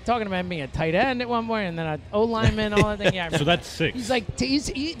they were talking about him being a tight end at one point, and then an O lineman, all that thing. Yeah, I So remember. that's six. He's like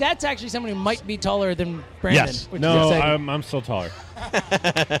that's actually someone who might be taller than Brandon. Yes. Which No, is exciting. I'm still taller.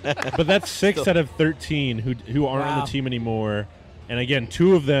 But that's 6 out of 13 who aren't on Wow. the team anymore. And again,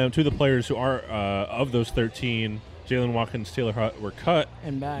 two of the players who are of those 13, Jalen Watkins, Taylor Hutt, were cut.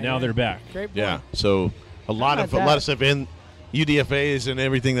 And back, Now yeah. they're back. Great point. Yeah. So a lot about of that? stuff in UDFA's and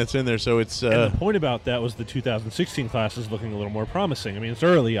everything that's in there. So it's And the point about that was the 2016 class is looking a little more promising. I mean, it's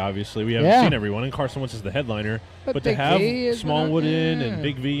early, obviously. We haven't Yeah. seen everyone, and Carson Wentz is the headliner. But But Big to have V is Smallwood gonna- in yeah. and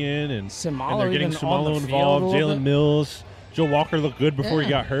Big V in, and Samalo they're getting even on the Samalo field a involved, little Jalen bit. Mills, Joe Walker looked good before he Yeah.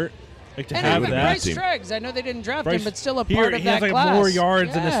 got hurt. Like to And have even that. Bryce team. Treggs, I know they didn't draft him, Bryce- but still a he part of has that like class. more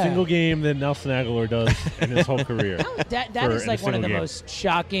yards in a Yeah. single game than Nelson Aguilar does in his whole career. That for- is in a like one of single the game. most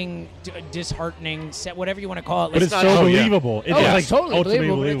shocking, disheartening, whatever you want to call it. But it's not- so Oh, yeah. believable. It's Oh, like it's totally ultimately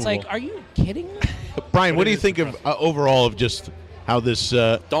believable. But it's like, are you kidding me? Brian. What it do you is think of overall of just how this?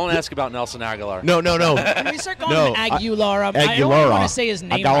 Don't ask about Nelson Aguilar. No. Can we start calling No, him Aguilar? I don't Aguilar. want to say his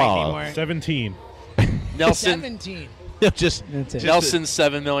name right Aguilar. anymore. 17. Nelson 17. just That's it. Nelson's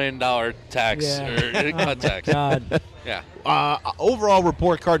 $7 million tax Yeah. or cut tax. God. Yeah. overall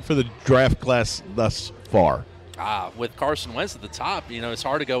report card for the draft class thus far. With Carson Wentz at the top, it's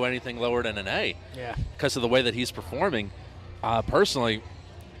hard to go anything lower than an A Yeah. because of the way that he's performing. Personally,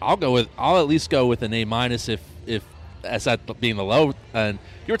 I'll at least go with an A minus if as that being the low. And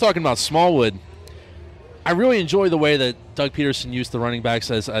you were talking about Smallwood. I really enjoy the way that Doug Peterson used the running backs,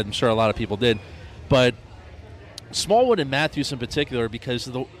 as I'm sure a lot of people did, but Smallwood and Matthews in particular, because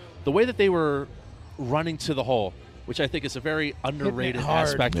the way that they were running to the hole, which I think is a very underrated hard.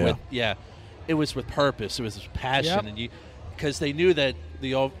 aspect. Yeah. It was with purpose. It was with passion, Yep. and because they knew that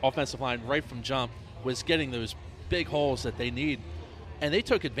the offensive line right from jump was getting those big holes that they need, and they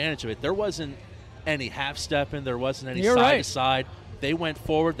took advantage of it. There wasn't any half stepping. There wasn't any You're side right. to side. They went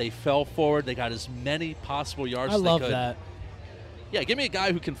forward. They fell forward. They got as many possible yards I as they love could. that. Yeah, give me a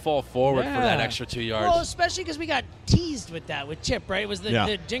guy who can fall forward for that Yeah. extra 2 yards. Well, especially because we got teased with that with Chip, right? It was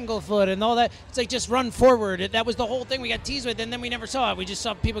the jingle foot and all that. It's like just run forward. That was the whole thing we got teased with, and then we never saw it. We just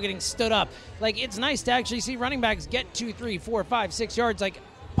saw people getting stood up. Like, it's nice to actually see running backs get 2, 3, 4, 5, 6 yards, like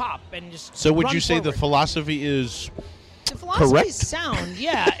pop and just. So would run you say the forward. philosophy is The philosophy's correct? sound?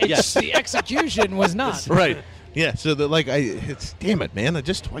 Yeah, it's Yes. the execution was not. right? Yeah. So it's damn it, man.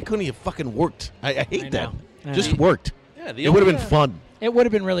 Why couldn't he have fucking worked? I hate I that. know. I Just know. worked. Yeah, It would have been fun. It would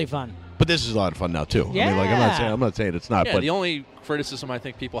have been really fun. But this is a lot of fun now too. I mean, Yeah. I'm not saying it's not. Yeah, but the only criticism I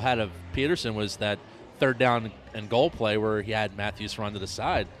think people had of Peterson was that third down and goal play where he had Matthews run to the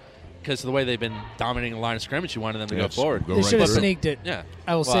side. Because of the way they've been dominating the line of scrimmage, you wanted them to go Yes, forward. go They right should have through. sneaked it. Yeah.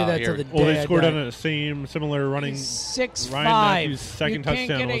 I will say Well, that here- to the Well, day they I scored die. on a similar running. 6'5". Ryan Matthews' second you can't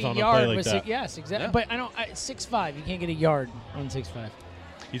touchdown get was a on a yard play like with that. Yes, exactly. Yeah. But I don't. 6'5". You can't get a yard on 6'5".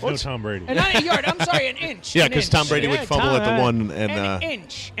 He's no Tom Brady. And not a yard. I'm sorry, an inch. Yeah, an 'cause inch. Tom Brady would Yeah, fumble at the Tom, one and, an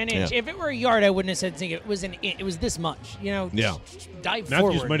inch. yeah. If it were a yard, I wouldn't have said it was it was this much. You know. Yeah. Just dive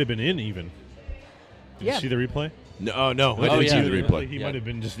Matthews forward. might have been in even. Did Yeah. you see the replay? no, Oh, I didn't yeah. see the replay. He Yeah. might have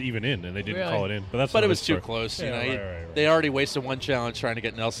been just even in, and they didn't Really? call it in. But that's But it another was too story. close. Yeah, You know, right. they already wasted one challenge trying to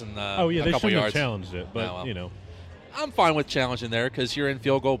get Nelson Oh yeah, a they couple shouldn't yards. have challenged it, but No, well. you know. I'm fine with challenging there because you're in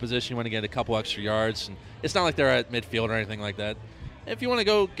field goal position. You want to get a couple extra yards, and it's not like they're at midfield or anything like that. If you want to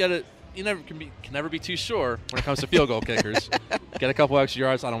go get it, you can never be too sure when it comes to field goal kickers. Get a couple extra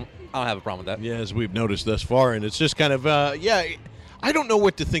yards. I don't have a problem with that. Yeah, as we've noticed thus far, and it's just kind of I don't know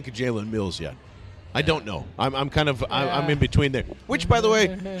what to think of Jalen Mills yet. I don't know. I'm kind of I'm in between there. Which, by the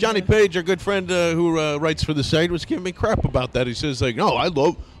way, Johnny Page, our good friend who writes for the site, was giving me crap about that. He says like, no, I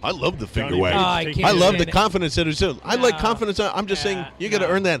love the finger Johnny wag. Page I takes- can't I love the stand it. confidence that it's in. I like No. confidence. I'm just saying you got to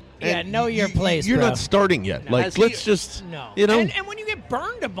no. earn that. Yeah, And know your place, You're bro. not starting yet. No. Like, Has let's he- just No. you know. And when you get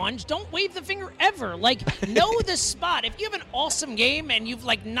burned a bunch, don't wave the finger ever. Like, know the spot. If you have an awesome game and you've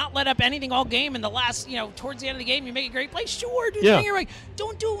like not let up anything all game, and the last, towards the end of the game, you make a great play. Sure, do the Yeah. finger wag.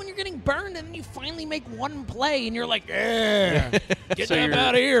 Don't do it when you're getting burned, and then you finally make one play, and you're like, yeah, get So that you're-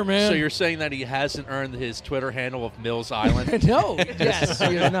 out of here, man. So you're saying that he hasn't earned his Twitter handle of Mills Island? no, yes,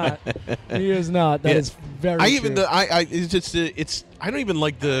 he is not. He is not. That Yeah. is very. I even true. it's just it's I don't even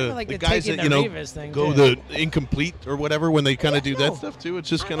like the like the the guys taking that the Revis thing, go too. the incomplete or whatever when they kind of do no. that stuff too. It's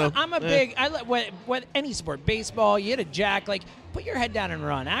just kind of I'm a big. I like what any sport, baseball. You hit a jack, like put your head down and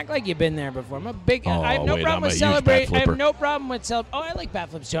run. Act like you've been there before. I'm a big. I have no wait, problem I'm with a huge celebrate. bat I have flipper. no problem with I like bat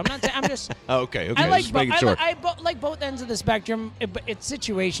flips too. I'm not. I'm just. okay. I like just making sure. I like both ends of the spectrum. It's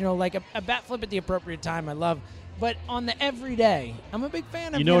situational. Like a bat flip at the appropriate time, I love. But on the everyday, I'm a big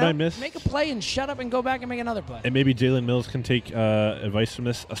fan of. You know what I miss? Make a play and shut up and go back and make another play. And maybe Jalen Mills can take advice from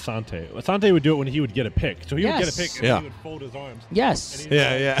this. Asante would do it when he would get a pick. So he would get a Yes. pick and Yeah. he would fold his arms. Yes,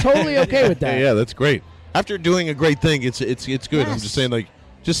 yeah. totally okay with that. Yeah, that's great. After doing a great thing, it's good. I'm Yes. just saying, like,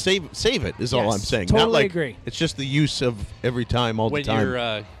 just save it is all Yes, I'm saying. totally Not like agree. It's just the use of every time, all when the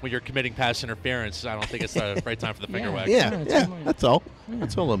time. you're committing pass interference, I don't think it's the right time for the finger Yeah. wag. yeah, Yeah, it's yeah, fine. that's all.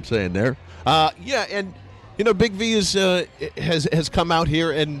 That's all I'm saying there. Yeah, and Big V has come out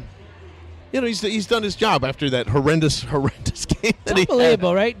here and he's done his job after that horrendous game that It's he had.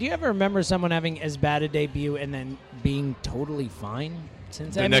 unbelievable, right? Do you ever remember someone having as bad a debut and then being totally fine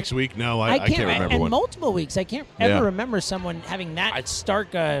since? The next week, no, I can't remember and one. multiple weeks. I can't Yeah. ever remember someone having that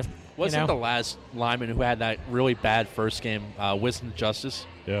stark. Wasn't the last lineman who had that really bad first game Winston Justice?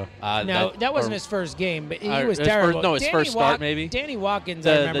 Yeah. No, that wasn't his first game, but he was his terrible. his first start, maybe? Danny Watkins,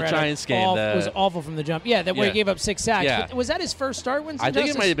 The I remember, had Giants game, was awful from the jump. Yeah, where he Yeah. gave up 6 sacks. Yeah. But was that his first start, Winston I think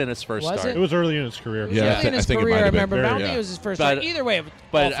Justice? it might have been his first Was start. It was early in his career. It was Yeah, early in I his think it career, might I have been. remember. But I don't Very, think yeah. it was his first But- start. Either way,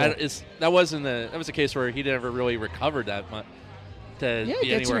 But awful. that was a case where he never really recovered that much to Yeah, it be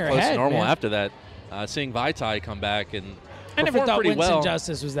gets in anywhere your close head, to normal man. after that. Seeing Vaitai come back and I never perform thought pretty Winston well.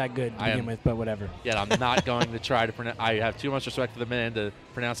 Justice was that good to I begin am- with, but whatever. Yet I'm not going to try to pronounce. I have too much respect for the man to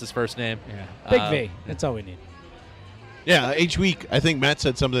pronounce his first name. Yeah. Big V. That's all we need. Yeah, each week, I think Matt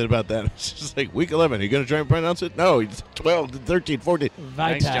said something about that. It's just like, week 11, are you going to try and pronounce it? No, it's 12, 13, 14.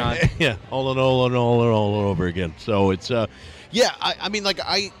 Thanks, Vaitai. John. Yeah, all over again. So it's, I mean, like,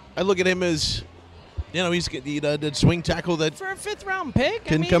 I look at him as, he did swing tackle that For a 5th-round pick,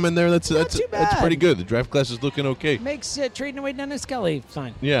 can come in there. That's not too that's bad. pretty good. The draft class is looking okay. Makes trading away Dennis Kelly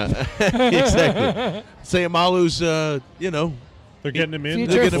fine. Yeah, exactly. Sayamalu's, They're getting him in.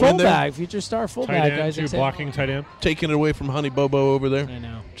 Future getting him in there. fullback, future star Tight fullback, end, guys. too, blocking tight end. Taking it away from Honey Bobo over there. I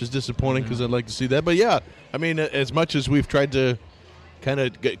know. Which is disappointing because I'd like to see that. But yeah, I mean, as much as we've tried to kind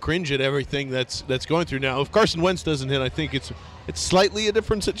of cringe at everything that's going through now, if Carson Wentz doesn't hit, I think it's slightly a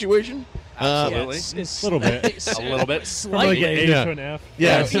different situation. Absolutely. It's A little bit. A little bit. From like an A Yeah. to an F.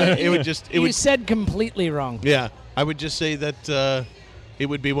 Yeah, Yeah. it would just. It You would. said completely wrong. Yeah, I would just say that it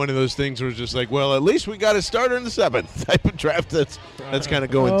would be one of those things where it's just like, well, at least we got a starter in the 7th type of draft that's kind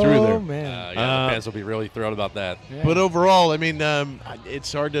of going through there. Oh, man. Yeah, the fans will be really thrilled about that. But overall, I mean,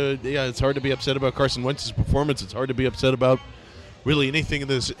 it's hard to be upset about Carson Wentz's performance. It's hard to be upset about really anything in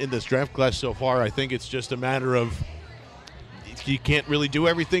this draft class so far. I think it's just a matter of you can't really do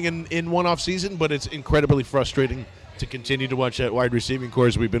everything in one off season, but it's incredibly frustrating to continue to watch that wide receiving core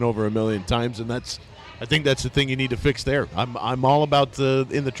as we've been over a million times, and I think that's the thing you need to fix there. I'm all about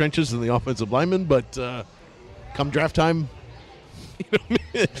in the trenches and the offensive linemen, but come draft time,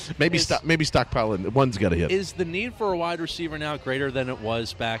 maybe stockpile it. One's got to hit. Is the need for a wide receiver now greater than it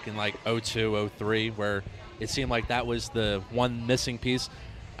was back in like 02, 03, where it seemed like that was the one missing piece?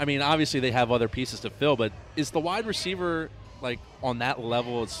 I mean, obviously they have other pieces to fill, but is the wide receiver like on that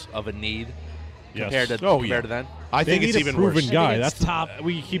level of a need compared to then? I think it's need even a proven worse. guy. it's That's top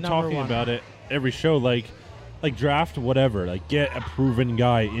We keep number talking one. about it every show. Like draft whatever. Like get a proven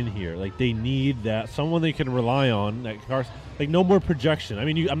guy in here. Like they need that someone they can rely on. Like no more projection. I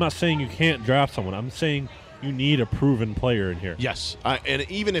mean, I'm not saying you can't draft someone. I'm saying you need a proven player in here. Yes, and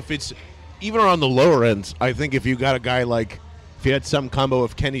even if it's on the lower ends, I think if you got a guy like if you had some combo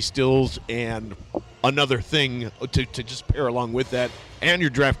of Kenny Stills and another thing to just pair along with that, and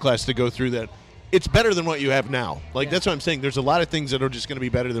your draft class to go through that, it's better than what you have now. Like that's what I'm saying. There's a lot of things that are just going to be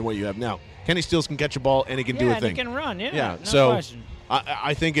better than what you have now. Kenny Stills can catch a ball and he can do a and thing. he can run. Yeah, Yeah, no so question.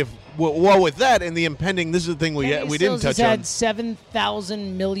 I think if with that and the impending, this is the thing we didn't Stills touch has on. had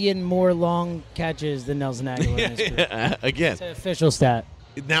 7,000 million more long catches than Nelson Aguilar in his career. Again, It's an official stat.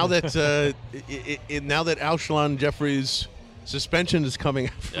 now that now that Alshon Jeffrey's suspension is coming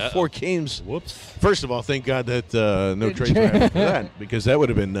after 4 games. Whoops. First of all, thank God that no trades were happening for that, because that would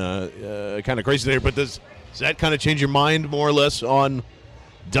have been kind of crazy there. But does that kind of change your mind more or less on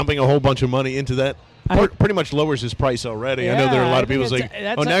dumping a whole bunch of money into that? Pretty much lowers his price already. I know there are a lot of people saying,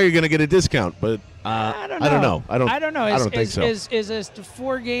 "Oh, now you're going to get a discount," but I don't know. I don't know. I don't think so. Is a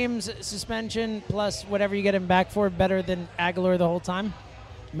 4 games suspension plus whatever you get him back for better than Aguilar the whole time?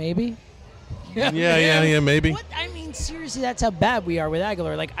 Maybe. Yeah, maybe. What? I mean, seriously, that's how bad we are with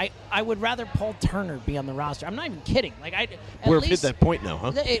Aguilar. Like, I would rather Paul Turner be on the roster. I'm not even kidding. Like, We've hit that point now,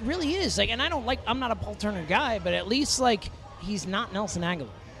 huh? It really is. Like, and I'm not a Paul Turner guy, but at least like he's not Nelson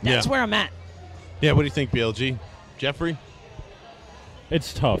Aguilar. That's where I'm at. Yeah. What do you think, BLG? Jeffrey?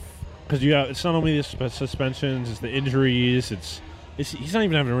 It's tough because it's not only the suspensions, it's the injuries. He's not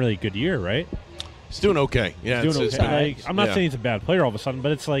even having a really good year, right? He's doing okay. Yeah, He's doing okay. Like, I'm not saying he's a bad player all of a sudden,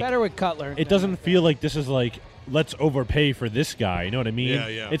 but it's like Better with Cutler. it doesn't feel like this is like let's overpay for this guy. You know what I mean?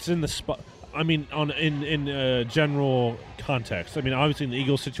 Yeah. It's in the spot. I mean, in general context. I mean, obviously in the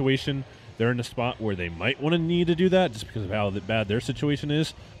Eagles situation, they're in a spot where they might want to need to do that just because of how bad their situation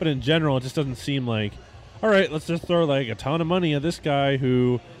is. But in general, it just doesn't seem like, all right, let's just throw like a ton of money at this guy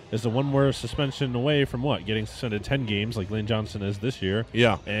who is the one more suspension away from getting suspended 10 games like Lane Johnson is this year.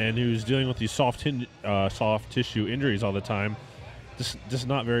 Yeah. And who's dealing with these soft tissue injuries all the time. Just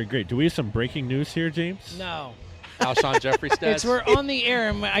not very great. Do we have some breaking news here, James? No. Alshon Jeffrey stats. We're on the air,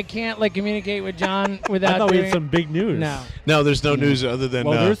 and I can't communicate with John without. I thought we doing had some big news. No. There's no news other than.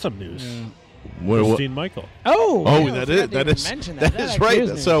 Well, there's some news. Christine Michael. Oh, that is right.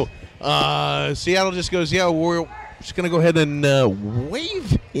 news. So Seattle just goes, we're just going to go ahead and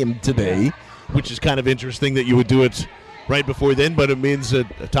waive him today, which is kind of interesting that you would do it right before then, but it means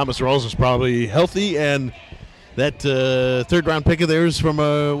that Thomas Rawls is probably healthy, and that third-round pick of theirs from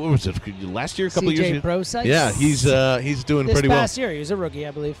what was it, last year, a couple of years ago? Prosite? Yeah, he's doing this pretty well. past year, he was a rookie,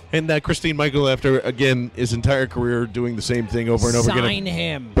 I believe. And Christine Michael, after again his entire career doing the same thing over and over again, Sign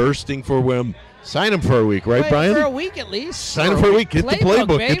him. bursting for him. Sign him for a week, right, Brian? For a week at least. Sign him for a week. Get the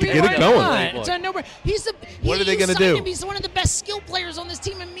playbook. Baby. Get Why it going. not? It's a no-brainer. What are they going to do? He's one of the best skill players on this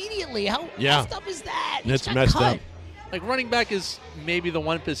team immediately. How messed up is that? That's got messed cut. up. Like running back is maybe the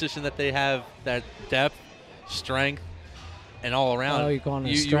one position that they have that depth, strength, and all around. Oh, you're going to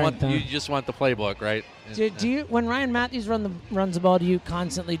you strength, huh? You just want the playbook, right? Do you, when Ryan Matthews runs the ball, do you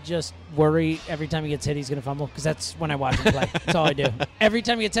constantly just worry every time he gets hit he's going to fumble? Because that's when I watch him play. That's all I do. Every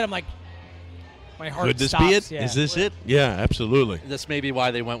time he gets hit, I'm like, my heart Could this stops. be it? Yeah. Is this it? Yeah, absolutely. That's maybe why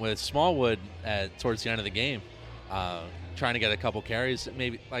they went with Smallwood towards the end of the game, trying to get a couple carries.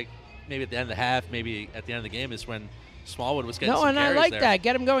 Maybe at the end of the half, maybe at the end of the game is when Smallwood was getting No, some and I carries like there. that.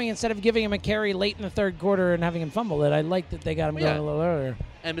 Get him going instead of giving him a carry late in the third quarter and having him fumble it. I like that they got him Well, going yeah. a little earlier.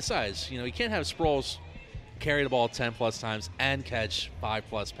 And besides, you can't have Sproles carry the ball 10+ times and catch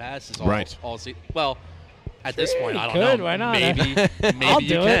 5+ passes all season. Well, at this point, I don't could. know. Why not? Maybe I'll you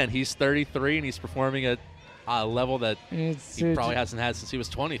do can. it. He's 33 and he's performing at a level that It's- he probably hasn't had since he was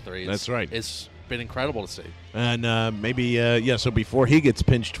 23. That's right. It's been incredible to see. And maybe, so before he gets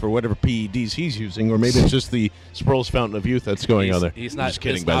pinched for whatever PEDs he's using, or maybe it's just the Sproles Fountain of Youth that's going on there. He's I'm not- just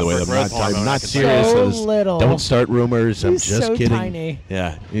kidding, it's by the not way. for growth hormone, I'm I not can serious. So This- little. Don't start rumors. I'm He's just so kidding. tiny.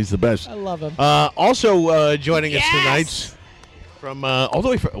 Yeah, he's the best. I love him. Also joining us Yes! tonight from all the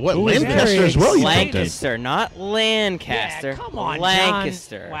way from Who is Lancaster as well. You jumped in. Lancaster, not Lancaster. Yeah, come on, John.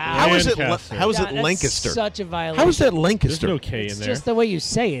 Lancaster. Wow. How is it? Lancaster. How is it God, that's Lancaster? Such a violation. How is that There's Lancaster? no K in It's there. just the way you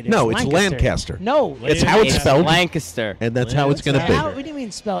say it. No, it's Lancaster. No, It's how it's It's spelled, Lancaster. and that's how it's going to How, be. what do you mean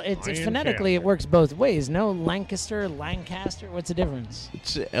spell? It's Lancaster. phonetically it works both ways. No, Lancaster, Lancaster. What's the difference?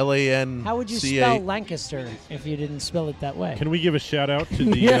 It's LANCA. How would you spell Lancaster if you didn't spell it that way? Can we give a shout out to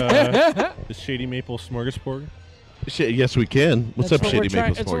the Shady Maple Smorgasbord? Yes, we can. What's That's up, what Shady we're trying-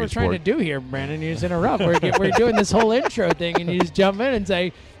 Maple That's what we're trying to Smorgasbord? do here, Brandon. You just interrupt. We're doing this whole intro thing, and you just jump in and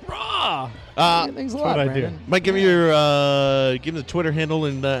say, "Raw." Thanks a lot, what I do. Brandon. Mike, give me your give me the Twitter handle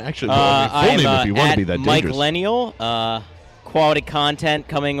and actually full I'm name if you want to at be that Mike dangerous. Lennial. Quality content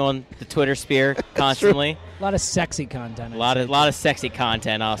coming on the Twitter sphere constantly. A lot of sexy content. A lot of sexy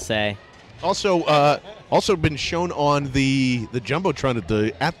content, I'll say. Also been shown on the jumbotron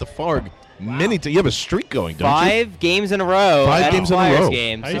at the Farg many times. You have a streak going, don't you? 5 games in a row. Five at games in a Flyers row.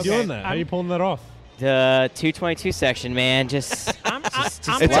 Games. How you doing that? How you pulling that off? The 222 section, man. Just It's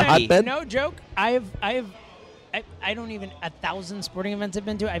a lucky. hotbed. No joke. I don't even 1,000 sporting events I've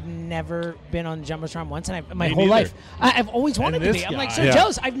been to. I've never been on Jumbotron once, and my Me whole neither. life I've always wanted to this be. I'm like guy. so Yeah.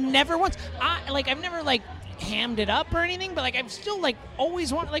 jealous. I've never once. I've never like hammed it up or anything, but like I've still like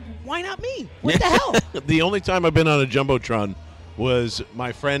always wanted. Like, why not me? What the hell? The only time I've been on a jumbotron was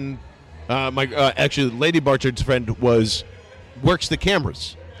my friend, actually Lady Barchard's friend works the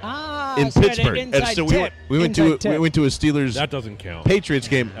cameras in so Pittsburgh, an and inside so tip. we went to a Steelers That doesn't count. Patriots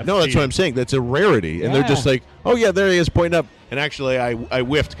game. That's No, that's what cheating. I'm saying. That's a rarity, and they're just Yeah. like, oh yeah, there he is, pointing up. And actually, I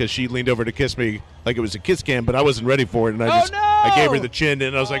whiffed because she leaned over to kiss me like it was a kiss cam, but I wasn't ready for it, and I gave her the chin,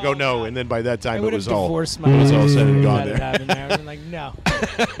 and I was like, oh no, and then by that I time would it have was all divorced it was all said and if gone that had there. happened there. I was like, no.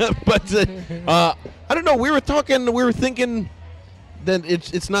 But I don't know. We were thinking that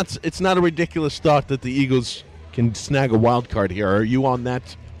it's not a ridiculous thought that the Eagles can snag a wild card here. Are you on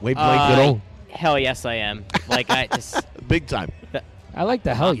that wavelength at all? Hell yes, I am. Like I just Big time. I like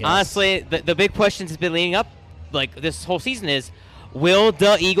the hell yes. honestly, the big questions has been leading up, like this whole season is, will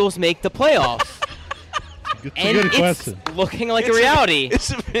the Eagles make the playoffs? It's a And good it's question. looking like a reality. It's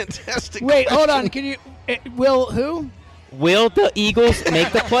a fantastic. Wait, hold question. on. Can you? Will who? Will the Eagles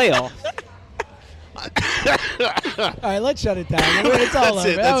make the playoffs? All right, let's shut it down. It's all That's over.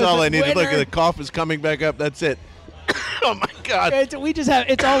 it. That That's was all the I needed. Look, winner. the cough is coming back up. That's it. Oh my God.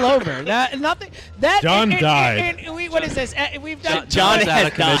 It's all over. Nothing. John died. What is this? We've done. John John's out has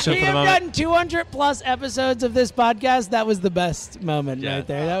of commission We for the have moment. done 200+ episodes of this podcast. That was the best moment Yeah. right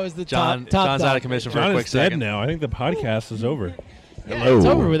there. That was the John, top. John's dog. out of commission for John a quick is dead second. now. I think the podcast is over. Yeah, Hello. it's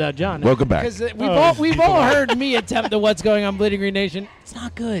over without John. Welcome back. Because Oh, we've all heard me attempt the What's Going On Bleeding Green Nation. It's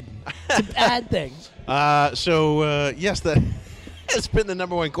not good. It's a bad thing. Yes, that has been the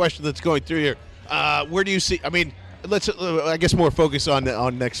number one question that's going through here. Where do you see? I mean, let's I guess more focus on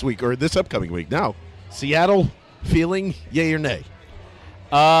next week or this upcoming week. Now, Seattle feeling yay or nay?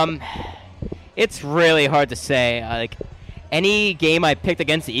 It's really hard to say. Like any game I picked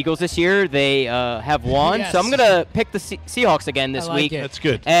against the Eagles this year, they have won. Yes. So I'm gonna pick the Seahawks again this I like week. it. That's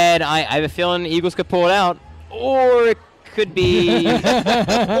good. And I have a feeling the Eagles could pull it out, or it could be,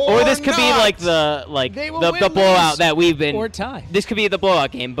 or this could be like the They will the win, blowout lose, that we've been. or tie. This could be the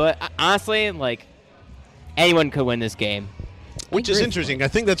blowout game, but honestly, like anyone could win this game. Which is agree. interesting. I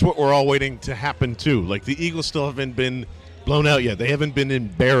think that's what we're all waiting to happen too. Like the Eagles still haven't been blown out yet. They haven't been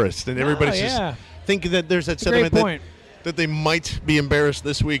embarrassed, and everybody's yeah. just thinking that there's that It's a great sentiment point. that they might be embarrassed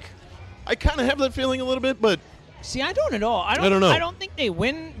this week. I kind of have that feeling a little bit, but See, I don't at all. I don't know. I don't think they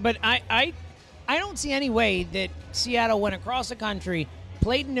win, but I don't see any way that Seattle went across the country,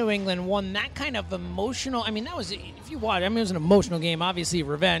 played in New England, won that kind of emotional. I mean, that was, if you watch, I mean, it was an emotional game. Obviously,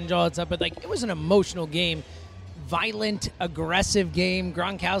 revenge, all that stuff, but like it was an emotional game, violent, aggressive game.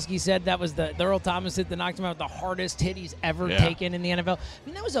 Gronkowski said that was the Earl Thomas hit that knocked him out, the hardest hit he's ever taken in the NFL. I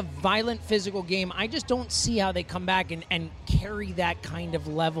mean, that was a violent, physical game. I just don't see how they come back and carry that kind of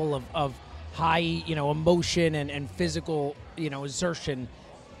level of high, emotion and physical, exertion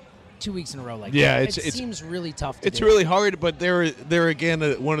 2 weeks in a row like Yeah, that. it seems really tough to It's do. really hard, but they're again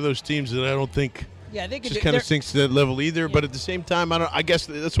one of those teams that I don't think Yeah, they could just kind of sinks to that level either. But at the same time, I guess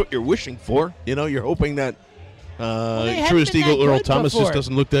that's what you're wishing for. You're hoping that Truist Eagle Earl Thomas just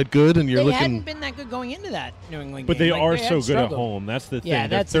doesn't look that good, and you're they looking. hadn't been that good going into that New England But game. they Like, are had so good at struggled. home. That's the thing. Yeah,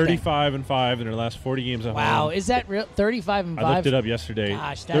 They're that's the thing. 35-5 in their last 40 games at home. Wow, is that real? 35-5. I looked it up yesterday.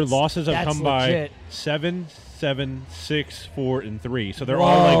 Gosh, their losses have that's come legit. by 7, 7, 6, 4, and 3. So they're Whoa,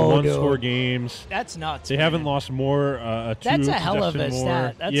 all like one-score dude. games. That's nuts. They man. haven't lost more. That's a hell of a possession more.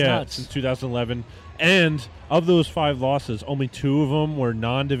 stat. That's yeah, nuts. since 2011. And of those 5 losses, only 2 of them were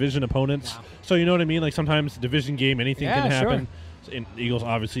non-division opponents. Wow. So you know what I mean? Like sometimes division game, anything Yeah, can happen. sure. And Eagles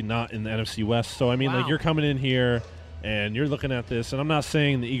obviously not in the NFC West. So I mean, Wow. like you're coming in here and you're looking at this, and I'm not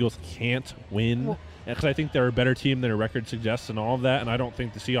saying the Eagles can't win, because I think they're a better team than their record suggests and all of that, and I don't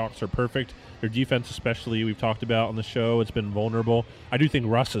think the Seahawks are perfect. Their defense, especially, we've talked about on the show, it's been vulnerable. I do think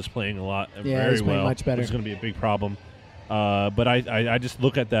Russ is playing a lot very he's playing well. much better. It's going to be a big problem. But I just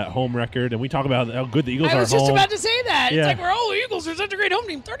look at that home record, and we talk about how good the Eagles are I at was just home. about to say that. Yeah. It's like the Eagles are such a great home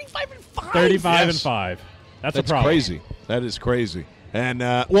team. 35-5. 35-5. That's a problem. Crazy. That is crazy. And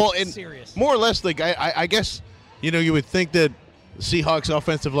and Serious. more or less, like I guess you would think that the Seahawks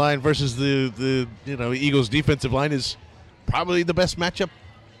offensive line versus the Eagles defensive line is probably the best matchup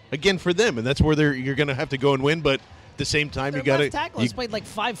again for them, and that's where you're going to have to go and win. But at the same time, Their you got left to. tackle has played like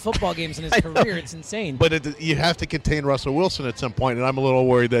 5 football games in his career. It's insane. But you have to contain Russell Wilson at some point, and I'm a little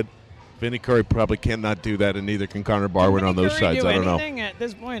worried that Vinny Curry probably cannot do that, and neither can Connor Barwin on those sides. I don't know. At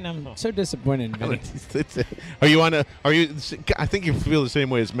this point, I'm so disappointed in Vinny. Are you on a? Are you? I think you feel the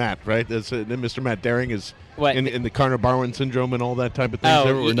same way as Matt, right? As Mr. Matt Daring is What? in the Connor Barwin syndrome and all that type of thing.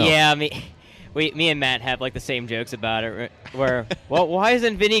 Oh, no? yeah. Me and Matt have like the same jokes about it. Where, well, why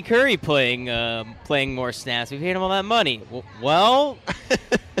isn't Vinny Curry playing more snaps? We've paid him all that money. Well,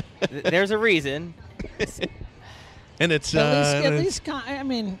 there's a reason. And it's at least I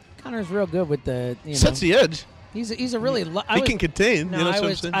mean, Connor's real good with the sets the edge. He's a really He can contain. No, you know I what I'm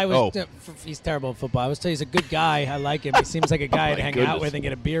was saying? he's terrible at football. I was telling you he's a good guy. I like him. He seems like a guy to hang out goodness. with and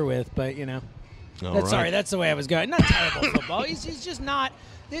get a beer with. But All right. sorry, that's the way I was going. Not terrible at football. He's just not.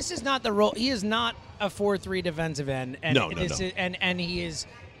 This is not the role. He is not a 4-3 defensive end. And No. and he is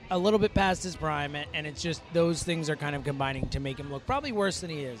a little bit past his prime, and it's just those things are kind of combining to make him look probably worse than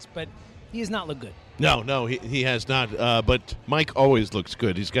he is. But he has not looked good. No, he has not. But Mike always looks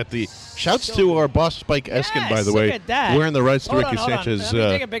good. He's got the shouts to our boss Spike Eskin, by the look way. at that. Wearing the rights to Hold Ricky on, hold on. Sanchez. Let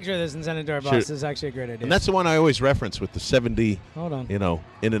me take a picture of this and send it to our boss. sure. This is actually a great idea. And that's the one I always reference with the 70, Hold on.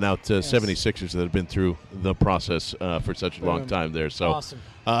 in and out 76ers that have been through the process for such a long Boom. time there. So, Awesome.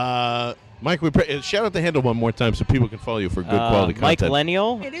 Mike, shout out the handle one more time so people can follow you for good quality Mike content.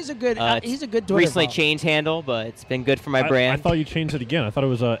 Lennial. It is a good. He's a good Twitter Recently follow. changed handle, but it's been good for my I brand. thought you changed it again. I thought it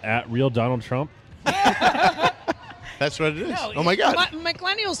was at real Donald Trump. That's what it is. No, oh my God.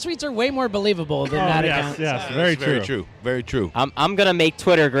 McLennial's tweets are way more believable than that account. Yes, very true. Very true. Very true. I'm gonna make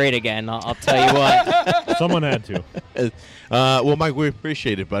Twitter great again. I'll tell you what. Someone had to. Well, Mike, we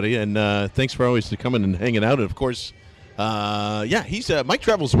appreciate it, buddy, and thanks for always coming and hanging out. And of course, he's Mike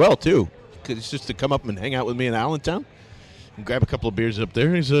travels well too. It's just to come up and hang out with me in Allentown and grab a couple of beers up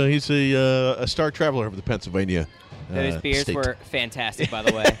there. He's a star traveler of the Pennsylvania. Those beers state. were fantastic, by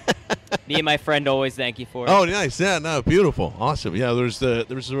the way. Me and my friend always thank you for it. Oh, nice. Yeah, no, beautiful, awesome. Yeah, there's a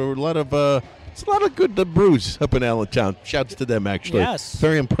lot of it's a lot of good brews up in Allentown. Shouts to them, actually. Yes.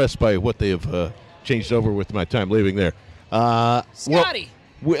 Very impressed by what they have changed over with my time leaving there. Scotty.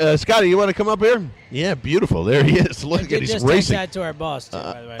 Scotty, you want to come up here? Yeah, beautiful. There he is. Look I at did he's just racing. text that to our boss, too,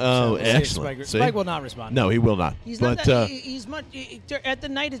 by the way. Oh, we'll see if excellent. See? Spike will not respond. No, he will not. He's but not that, he's much at the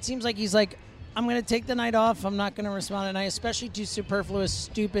night. It seems like he's like, I'm going to take the night off. I'm not going to respond at night, especially to superfluous,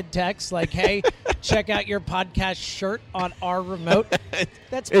 stupid texts like, "Hey, check out your podcast shirt on our remote."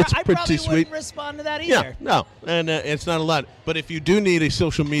 it's I pretty probably sweet. wouldn't respond to that Yeah, either. no, and it's not a lot. But if you do need a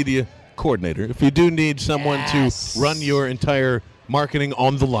social media coordinator, if you do need someone Yes. to run your entire marketing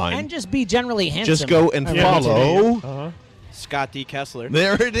on the line, And just be generally handsome. just go and around follow. Uh-huh. Scott D. Kessler.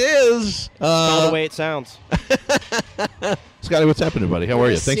 There it is. Spelled the way it sounds. Scotty, what's happening, buddy? How are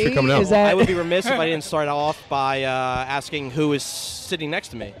you? Thanks for See? coming out. Is that- I would be remiss if I didn't start off by asking who is sitting next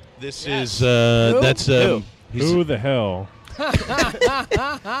to me. This is that's Who? Who the hell?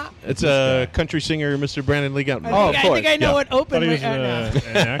 it's a country singer, Mr. Brandon Lee Gouton. Oh, of I course. think I know Yeah. what Thought open. he was no.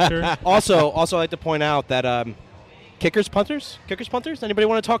 an actor. Also, I'd like to point out that kickers, punters. Anybody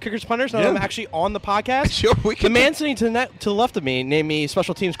want to talk kickers, punters? Yeah. I'm actually on the podcast. Sure, we The can. man sitting to the left of me named me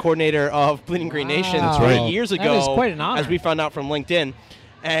special teams coordinator of Bleeding Green Nation That's 3 right. years That ago. is quite an honor. As we found out from LinkedIn.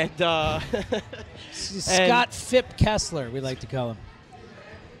 And Scott Phip Kessler, we like to call him.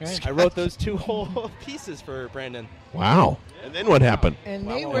 Right. I wrote those 2 whole pieces for Brandon. Wow. And then what happened? And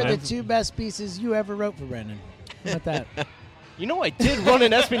they were the 2 best pieces you ever wrote for Brandon. How about that? You know, I did run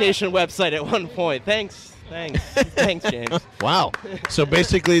an SB Nation website at one point. Thanks, James. Wow. So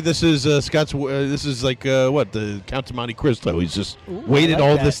basically, this is Scott's. This is like what, the Count of Monte Cristo. He's just waited like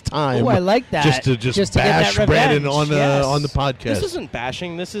all that. this time. Ooh, I like that. Just to Just to get bash that Brandon revenge. on the podcast. This isn't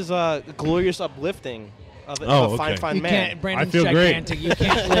bashing. This is glorious uplifting of Oh, a fine, okay. fine You man. can't. Brandon's I feel great. gigantic. You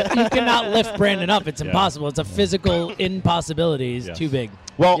can't. You cannot lift Brandon up. It's impossible. It's a physical impossibility. He's too big.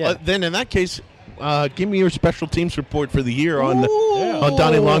 Well, Yeah. then in that case, give me your special teams report for the year on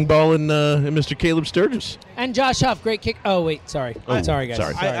Donnie Longball and Mr. Caleb Sturgis. And Josh Huff, great kick. Oh wait, sorry, sorry guys.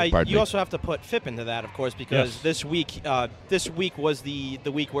 Sorry. Pardon You me. also have to put Phipp into that, of course, because this week was the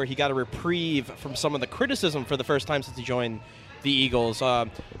week where he got a reprieve from some of the criticism for the first time since he joined the Eagles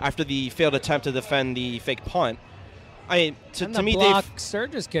after the failed attempt to defend the fake punt. And to the me, block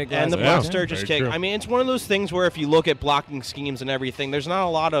Sturgis kick. and the last block week. Sturgis Very kick. true. I mean, it's one of those things where if you look at blocking schemes and everything, there's not a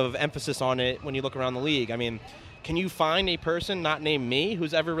lot of emphasis on it when you look around the league. I mean, can you find a person not named me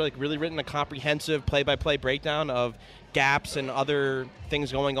who's ever really written a comprehensive play-by-play breakdown of gaps and other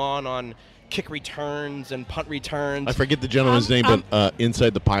things going on kick returns and punt returns? I forget the gentleman's name, but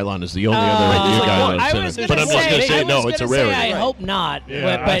Inside the Pylon is the only other guy I that was said it. gonna But I'm just going to say, I no, was it's a gonna say, rarity. I hope not.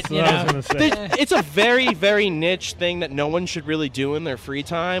 Yeah, but you know, was gonna say. It's a very, very niche thing that no one should really do in their free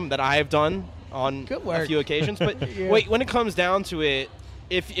time that I have done on Good a work. few occasions. But wait, when it comes down to it,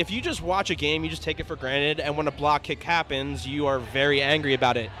 if you just watch a game, you just take it for granted, and when a block kick happens, you are very angry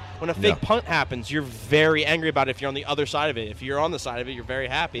about it. When a fake punt happens, you're very angry about it if you're on the other side of it. If you're on the side of it, you're very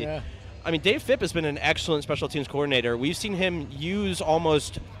happy. Yeah. I mean, Dave Phipp has been an excellent special teams coordinator. We've seen him use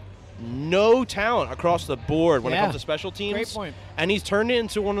almost no talent across the board when it comes to special teams. Great point. And he's turned it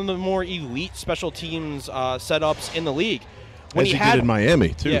into one of the more elite special teams setups in the league. As he did in Miami,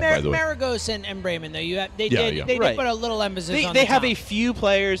 too, by the way. Maragos and Bremen, though, they Yeah. did Right. put a little emphasis on They the have a talent. few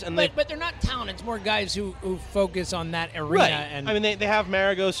players, and But they're not talent. It's more guys who focus on that arena. right. And I mean, they have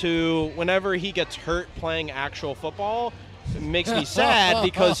Maragos who, whenever he gets hurt playing actual football, it makes me sad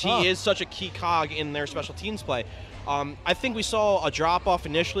because he is such a key cog in their special teams play. I think we saw a drop-off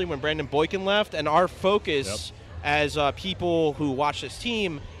initially when Brandon Boykin left, and our focus as people who watch this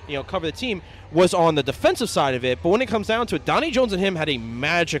team, cover the team, was on the defensive side of it. But when it comes down to it, Donnie Jones and him had a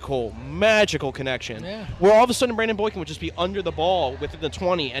magical connection. Yeah. Where all of a sudden Brandon Boykin would just be under the ball within the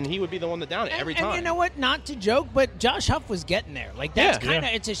 20, and he would be the one that down it every time. And you know what? Not to joke, but Josh Huff was getting there. Like that's kind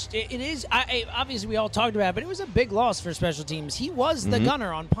of it is. Obviously we all talked about it, but it was a big loss for special teams. He was the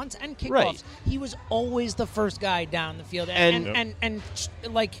gunner on punts and kickoffs. Right. He was always the first guy down the field, and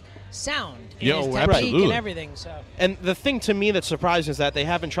like sound in his technique absolutely. and everything. So. And the thing to me that's surprising is that they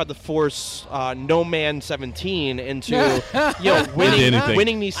haven't tried to force No Man 17 into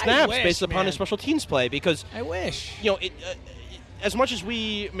winning these snaps wish, based upon man. his special teams play, because I wish. As much as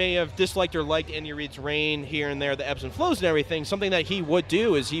we may have disliked or liked Andy Reid's reign here and there, the ebbs and flows and everything, something that he would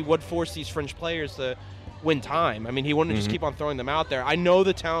do is he would force these fringe players to win time. I mean, he wouldn't just keep on throwing them out there. I know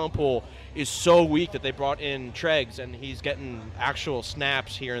the talent pool is so weak that they brought in Treggs, and he's getting actual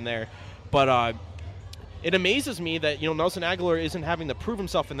snaps here and there. But it amazes me that Nelson Aguilar isn't having to prove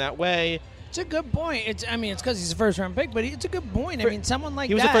himself in that way. It's a good point. It's because he's a first-round pick, but it's a good point. I mean, someone like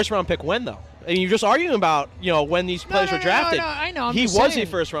he was that. a first-round pick when, though? I mean, you're just arguing about when these players were drafted. No, I know. I'm he just was saying. a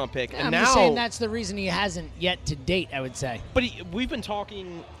first-round pick, and I'm now just saying that's the reason he hasn't yet to date. I would say. But we've been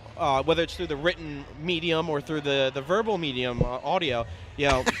talking, whether it's through the written medium or through the verbal medium, audio.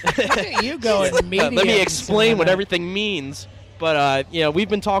 Look at you going medium. Let me explain what everything means. But we've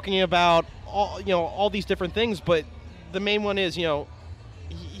been talking about all these different things. But the main one is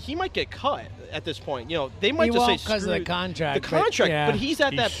he might get cut at this point. They might He just won't say because of the screw contract. the contract. But he's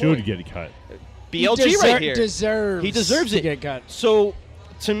at that point. He should get cut. BLG right here. He deserves to it. get cut. So,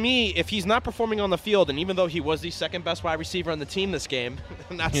 to me, if he's not performing on the field, and even though he was the second best wide receiver on the team this game,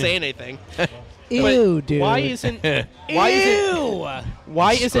 I'm not saying anything. Ew, dude. Why isn't he? Ew.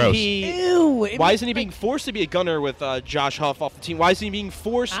 Why isn't he being forced to be a gunner with Josh Huff off the team? Why isn't he being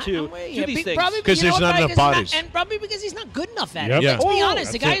forced to do these things? Because there's not enough bodies. And probably because he's not good enough at Yep. it. Let's be Oh,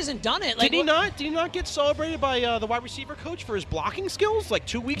 honest. The guy hasn't done it. Like, Did he not get celebrated by the wide receiver coach for his blocking skills like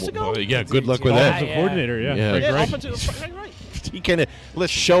 2 weeks ago? Yeah, good luck with Offensive that. coordinator, yeah. Yeah. Greg Yeah, Wright. offensive, right. He kind of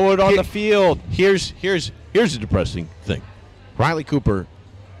let's Show it on the field. Here's the depressing thing. Riley Cooper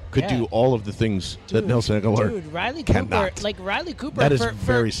could do all of the things that Nelson Aguilar Riley cannot. Cooper, Riley Cooper. That is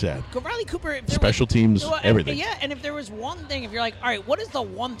very sad. Riley Cooper. Special teams, everything. Yeah, and if there was one thing, if you're like, all right, what is the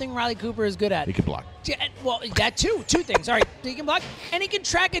one thing Riley Cooper is good at? He can block. Well, that too. Two things. All right, he can block, and he can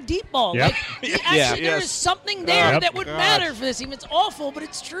track a deep ball. Yep. There is something there that would matter for this team. It's awful, but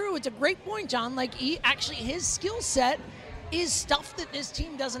it's true. It's a great point, John. Like, his skill set is stuff that this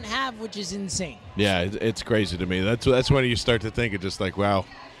team doesn't have, which is insane. Yeah, it's crazy to me. That's when you start to think, it's just like, wow,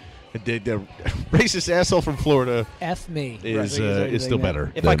 the racist asshole from Florida F me is still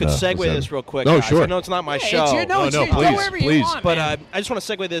better. If I could segue this real quick, no, guys. sure. I know it's not my show. Please. But I just want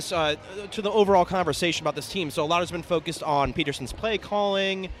to segue this to the overall conversation about this team. So a lot has been focused on Peterson's play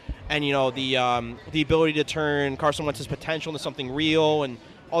calling, and the ability to turn Carson Wentz's potential into something real, and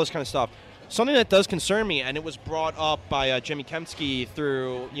all this kind of stuff. Something that does concern me, and it was brought up by Jimmy Kempski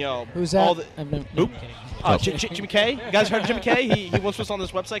through who's that? all the Who? Jimmy K. You guys heard of Jimmy K? He once was on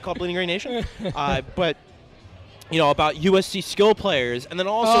this website called Bleeding Green Nation. But about USC skill players, and then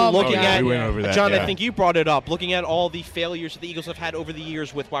also looking at we went over that, John. I think you brought it up. Looking at all the failures that the Eagles have had over the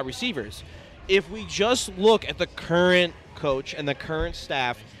years with wide receivers. If we just look at the current coach and the current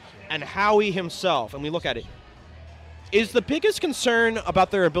staff, and Howie himself, and we look at it. Is the biggest concern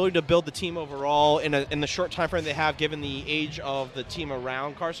about their ability to build the team overall in the short time frame they have, given the age of the team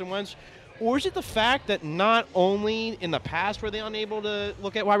around Carson Wentz, or is it the fact that not only in the past were they unable to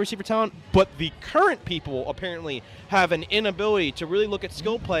look at wide receiver talent, but the current people apparently have an inability to really look at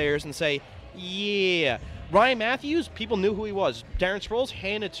skill players and say, yeah, Ryan Matthews, people knew who he was. Darren Sproles,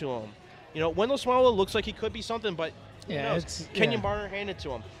 handed to him. Wendell Smallwood looks like he could be something, but who knows? Kenyon Barner, handed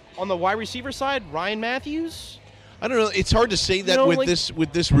to him. On the wide receiver side, Ryan Matthews. I don't know. It's hard to say that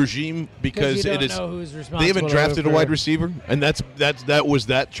with this regime because you it don't is. know who's They haven't drafted a wide receiver, and that was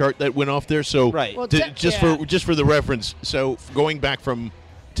that chart that went off there. So Well, just for the reference, so going back to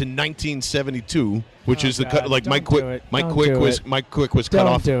 1972, which is Mike Quick was cut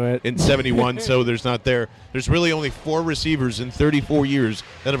off in 71, so there's not there. There's really only 4 receivers in 34 years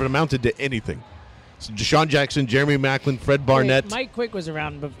that have amounted to anything. So Deshaun Jackson, Jeremy Maclin, Fred Barnett. Mike Quick was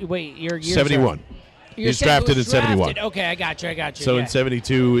around. Your years 71. He was drafted in 71. Okay, I got you. So in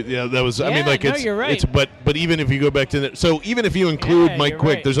 72, that was. You're right. But even if you go back to that, so even if you include Mike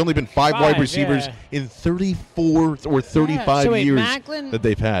Quick, right. there's only been 5 wide receivers in 34 or 35 years Maclin, that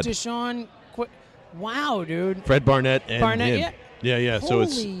they've had. Deshaun Quick. Wow, dude. Fred Barnett and him. Yeah. So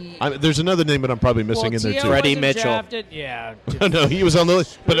there's another name that I'm probably missing in there too. Freddie Mitchell. Drafted. Yeah. No, he was on the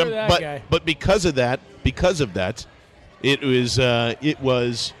list. But but because of that, it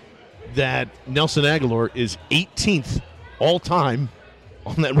was that Nelson Aguilar is 18th all time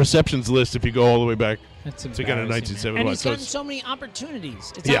on that receptions list if you go all the way back to kind of 1971. And he's gotten so many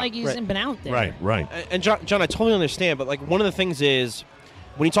opportunities. It's not like he hasn't been out there. Right. And John, I totally understand, but one of the things is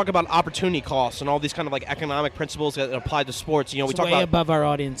when you talk about opportunity costs and all these kind of economic principles that apply to sports, we talk way about above our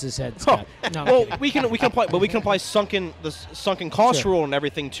audience's heads. No, well, we can apply sunken cost rule and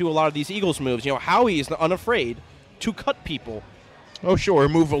everything to a lot of these Eagles moves. Howie is unafraid to cut people. Oh, sure,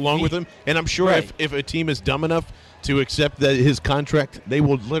 move along with him. And I'm sure if a team is dumb enough to accept that his contract, they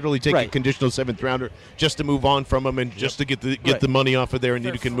will literally take a conditional 7th rounder just to move on from him and just to get the money off of there, and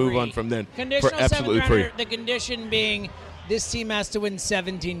you can move on from then conditional for absolutely 7th free. Rounder, the condition being this team has to win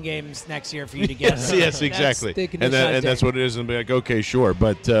 17 games next year for you to get it. Yes, exactly. And that's what it is. And be like, okay, sure.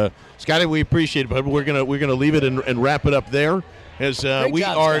 But Scotty, we appreciate it, but we're gonna leave it and wrap it up there. As we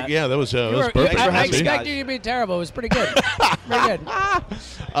job, are, Scott. that was perfect. I expected you to be terrible. It was pretty good. Very good.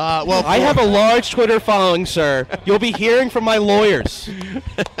 Well, I have a large Twitter following, sir. You'll be hearing from my lawyers.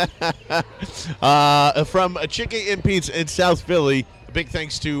 From Chicken and Pete's in South Philly, a big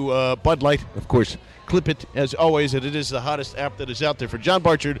thanks to Bud Light, of course. Clip it, as always, and it is the hottest app that is out there. For John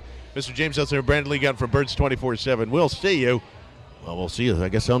Barchard, Mr. James Elson, and Brandon Lee from Birds 24/7. We'll see you. Well, we'll see you, I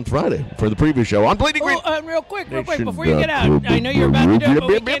guess, on Friday for the preview show on Bleeding Green. Real quick, before you get out, I know you're about to do it, but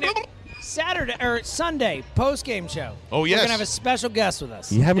we can't Saturday or Sunday post-game show. Oh, yes. We're gonna have a special guest with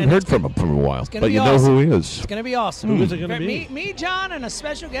us. You haven't heard from him for a while, but you know awesome. who he is. It's gonna be awesome. Who is it gonna be? Me, John, and a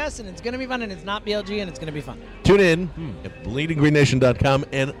special guest, and it's gonna be fun. And it's not BLG, and it's gonna be fun. Tune in at BleedingGreenNation.com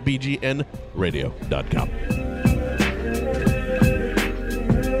and BGNRadio.com.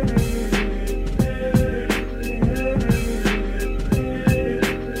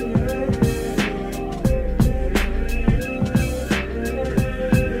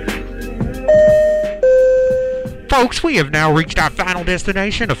 Folks, we have now reached our final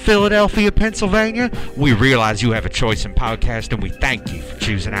destination of Philadelphia, Pennsylvania. We realize you have a choice in podcast, and we thank you for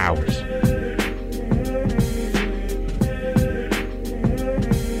choosing ours.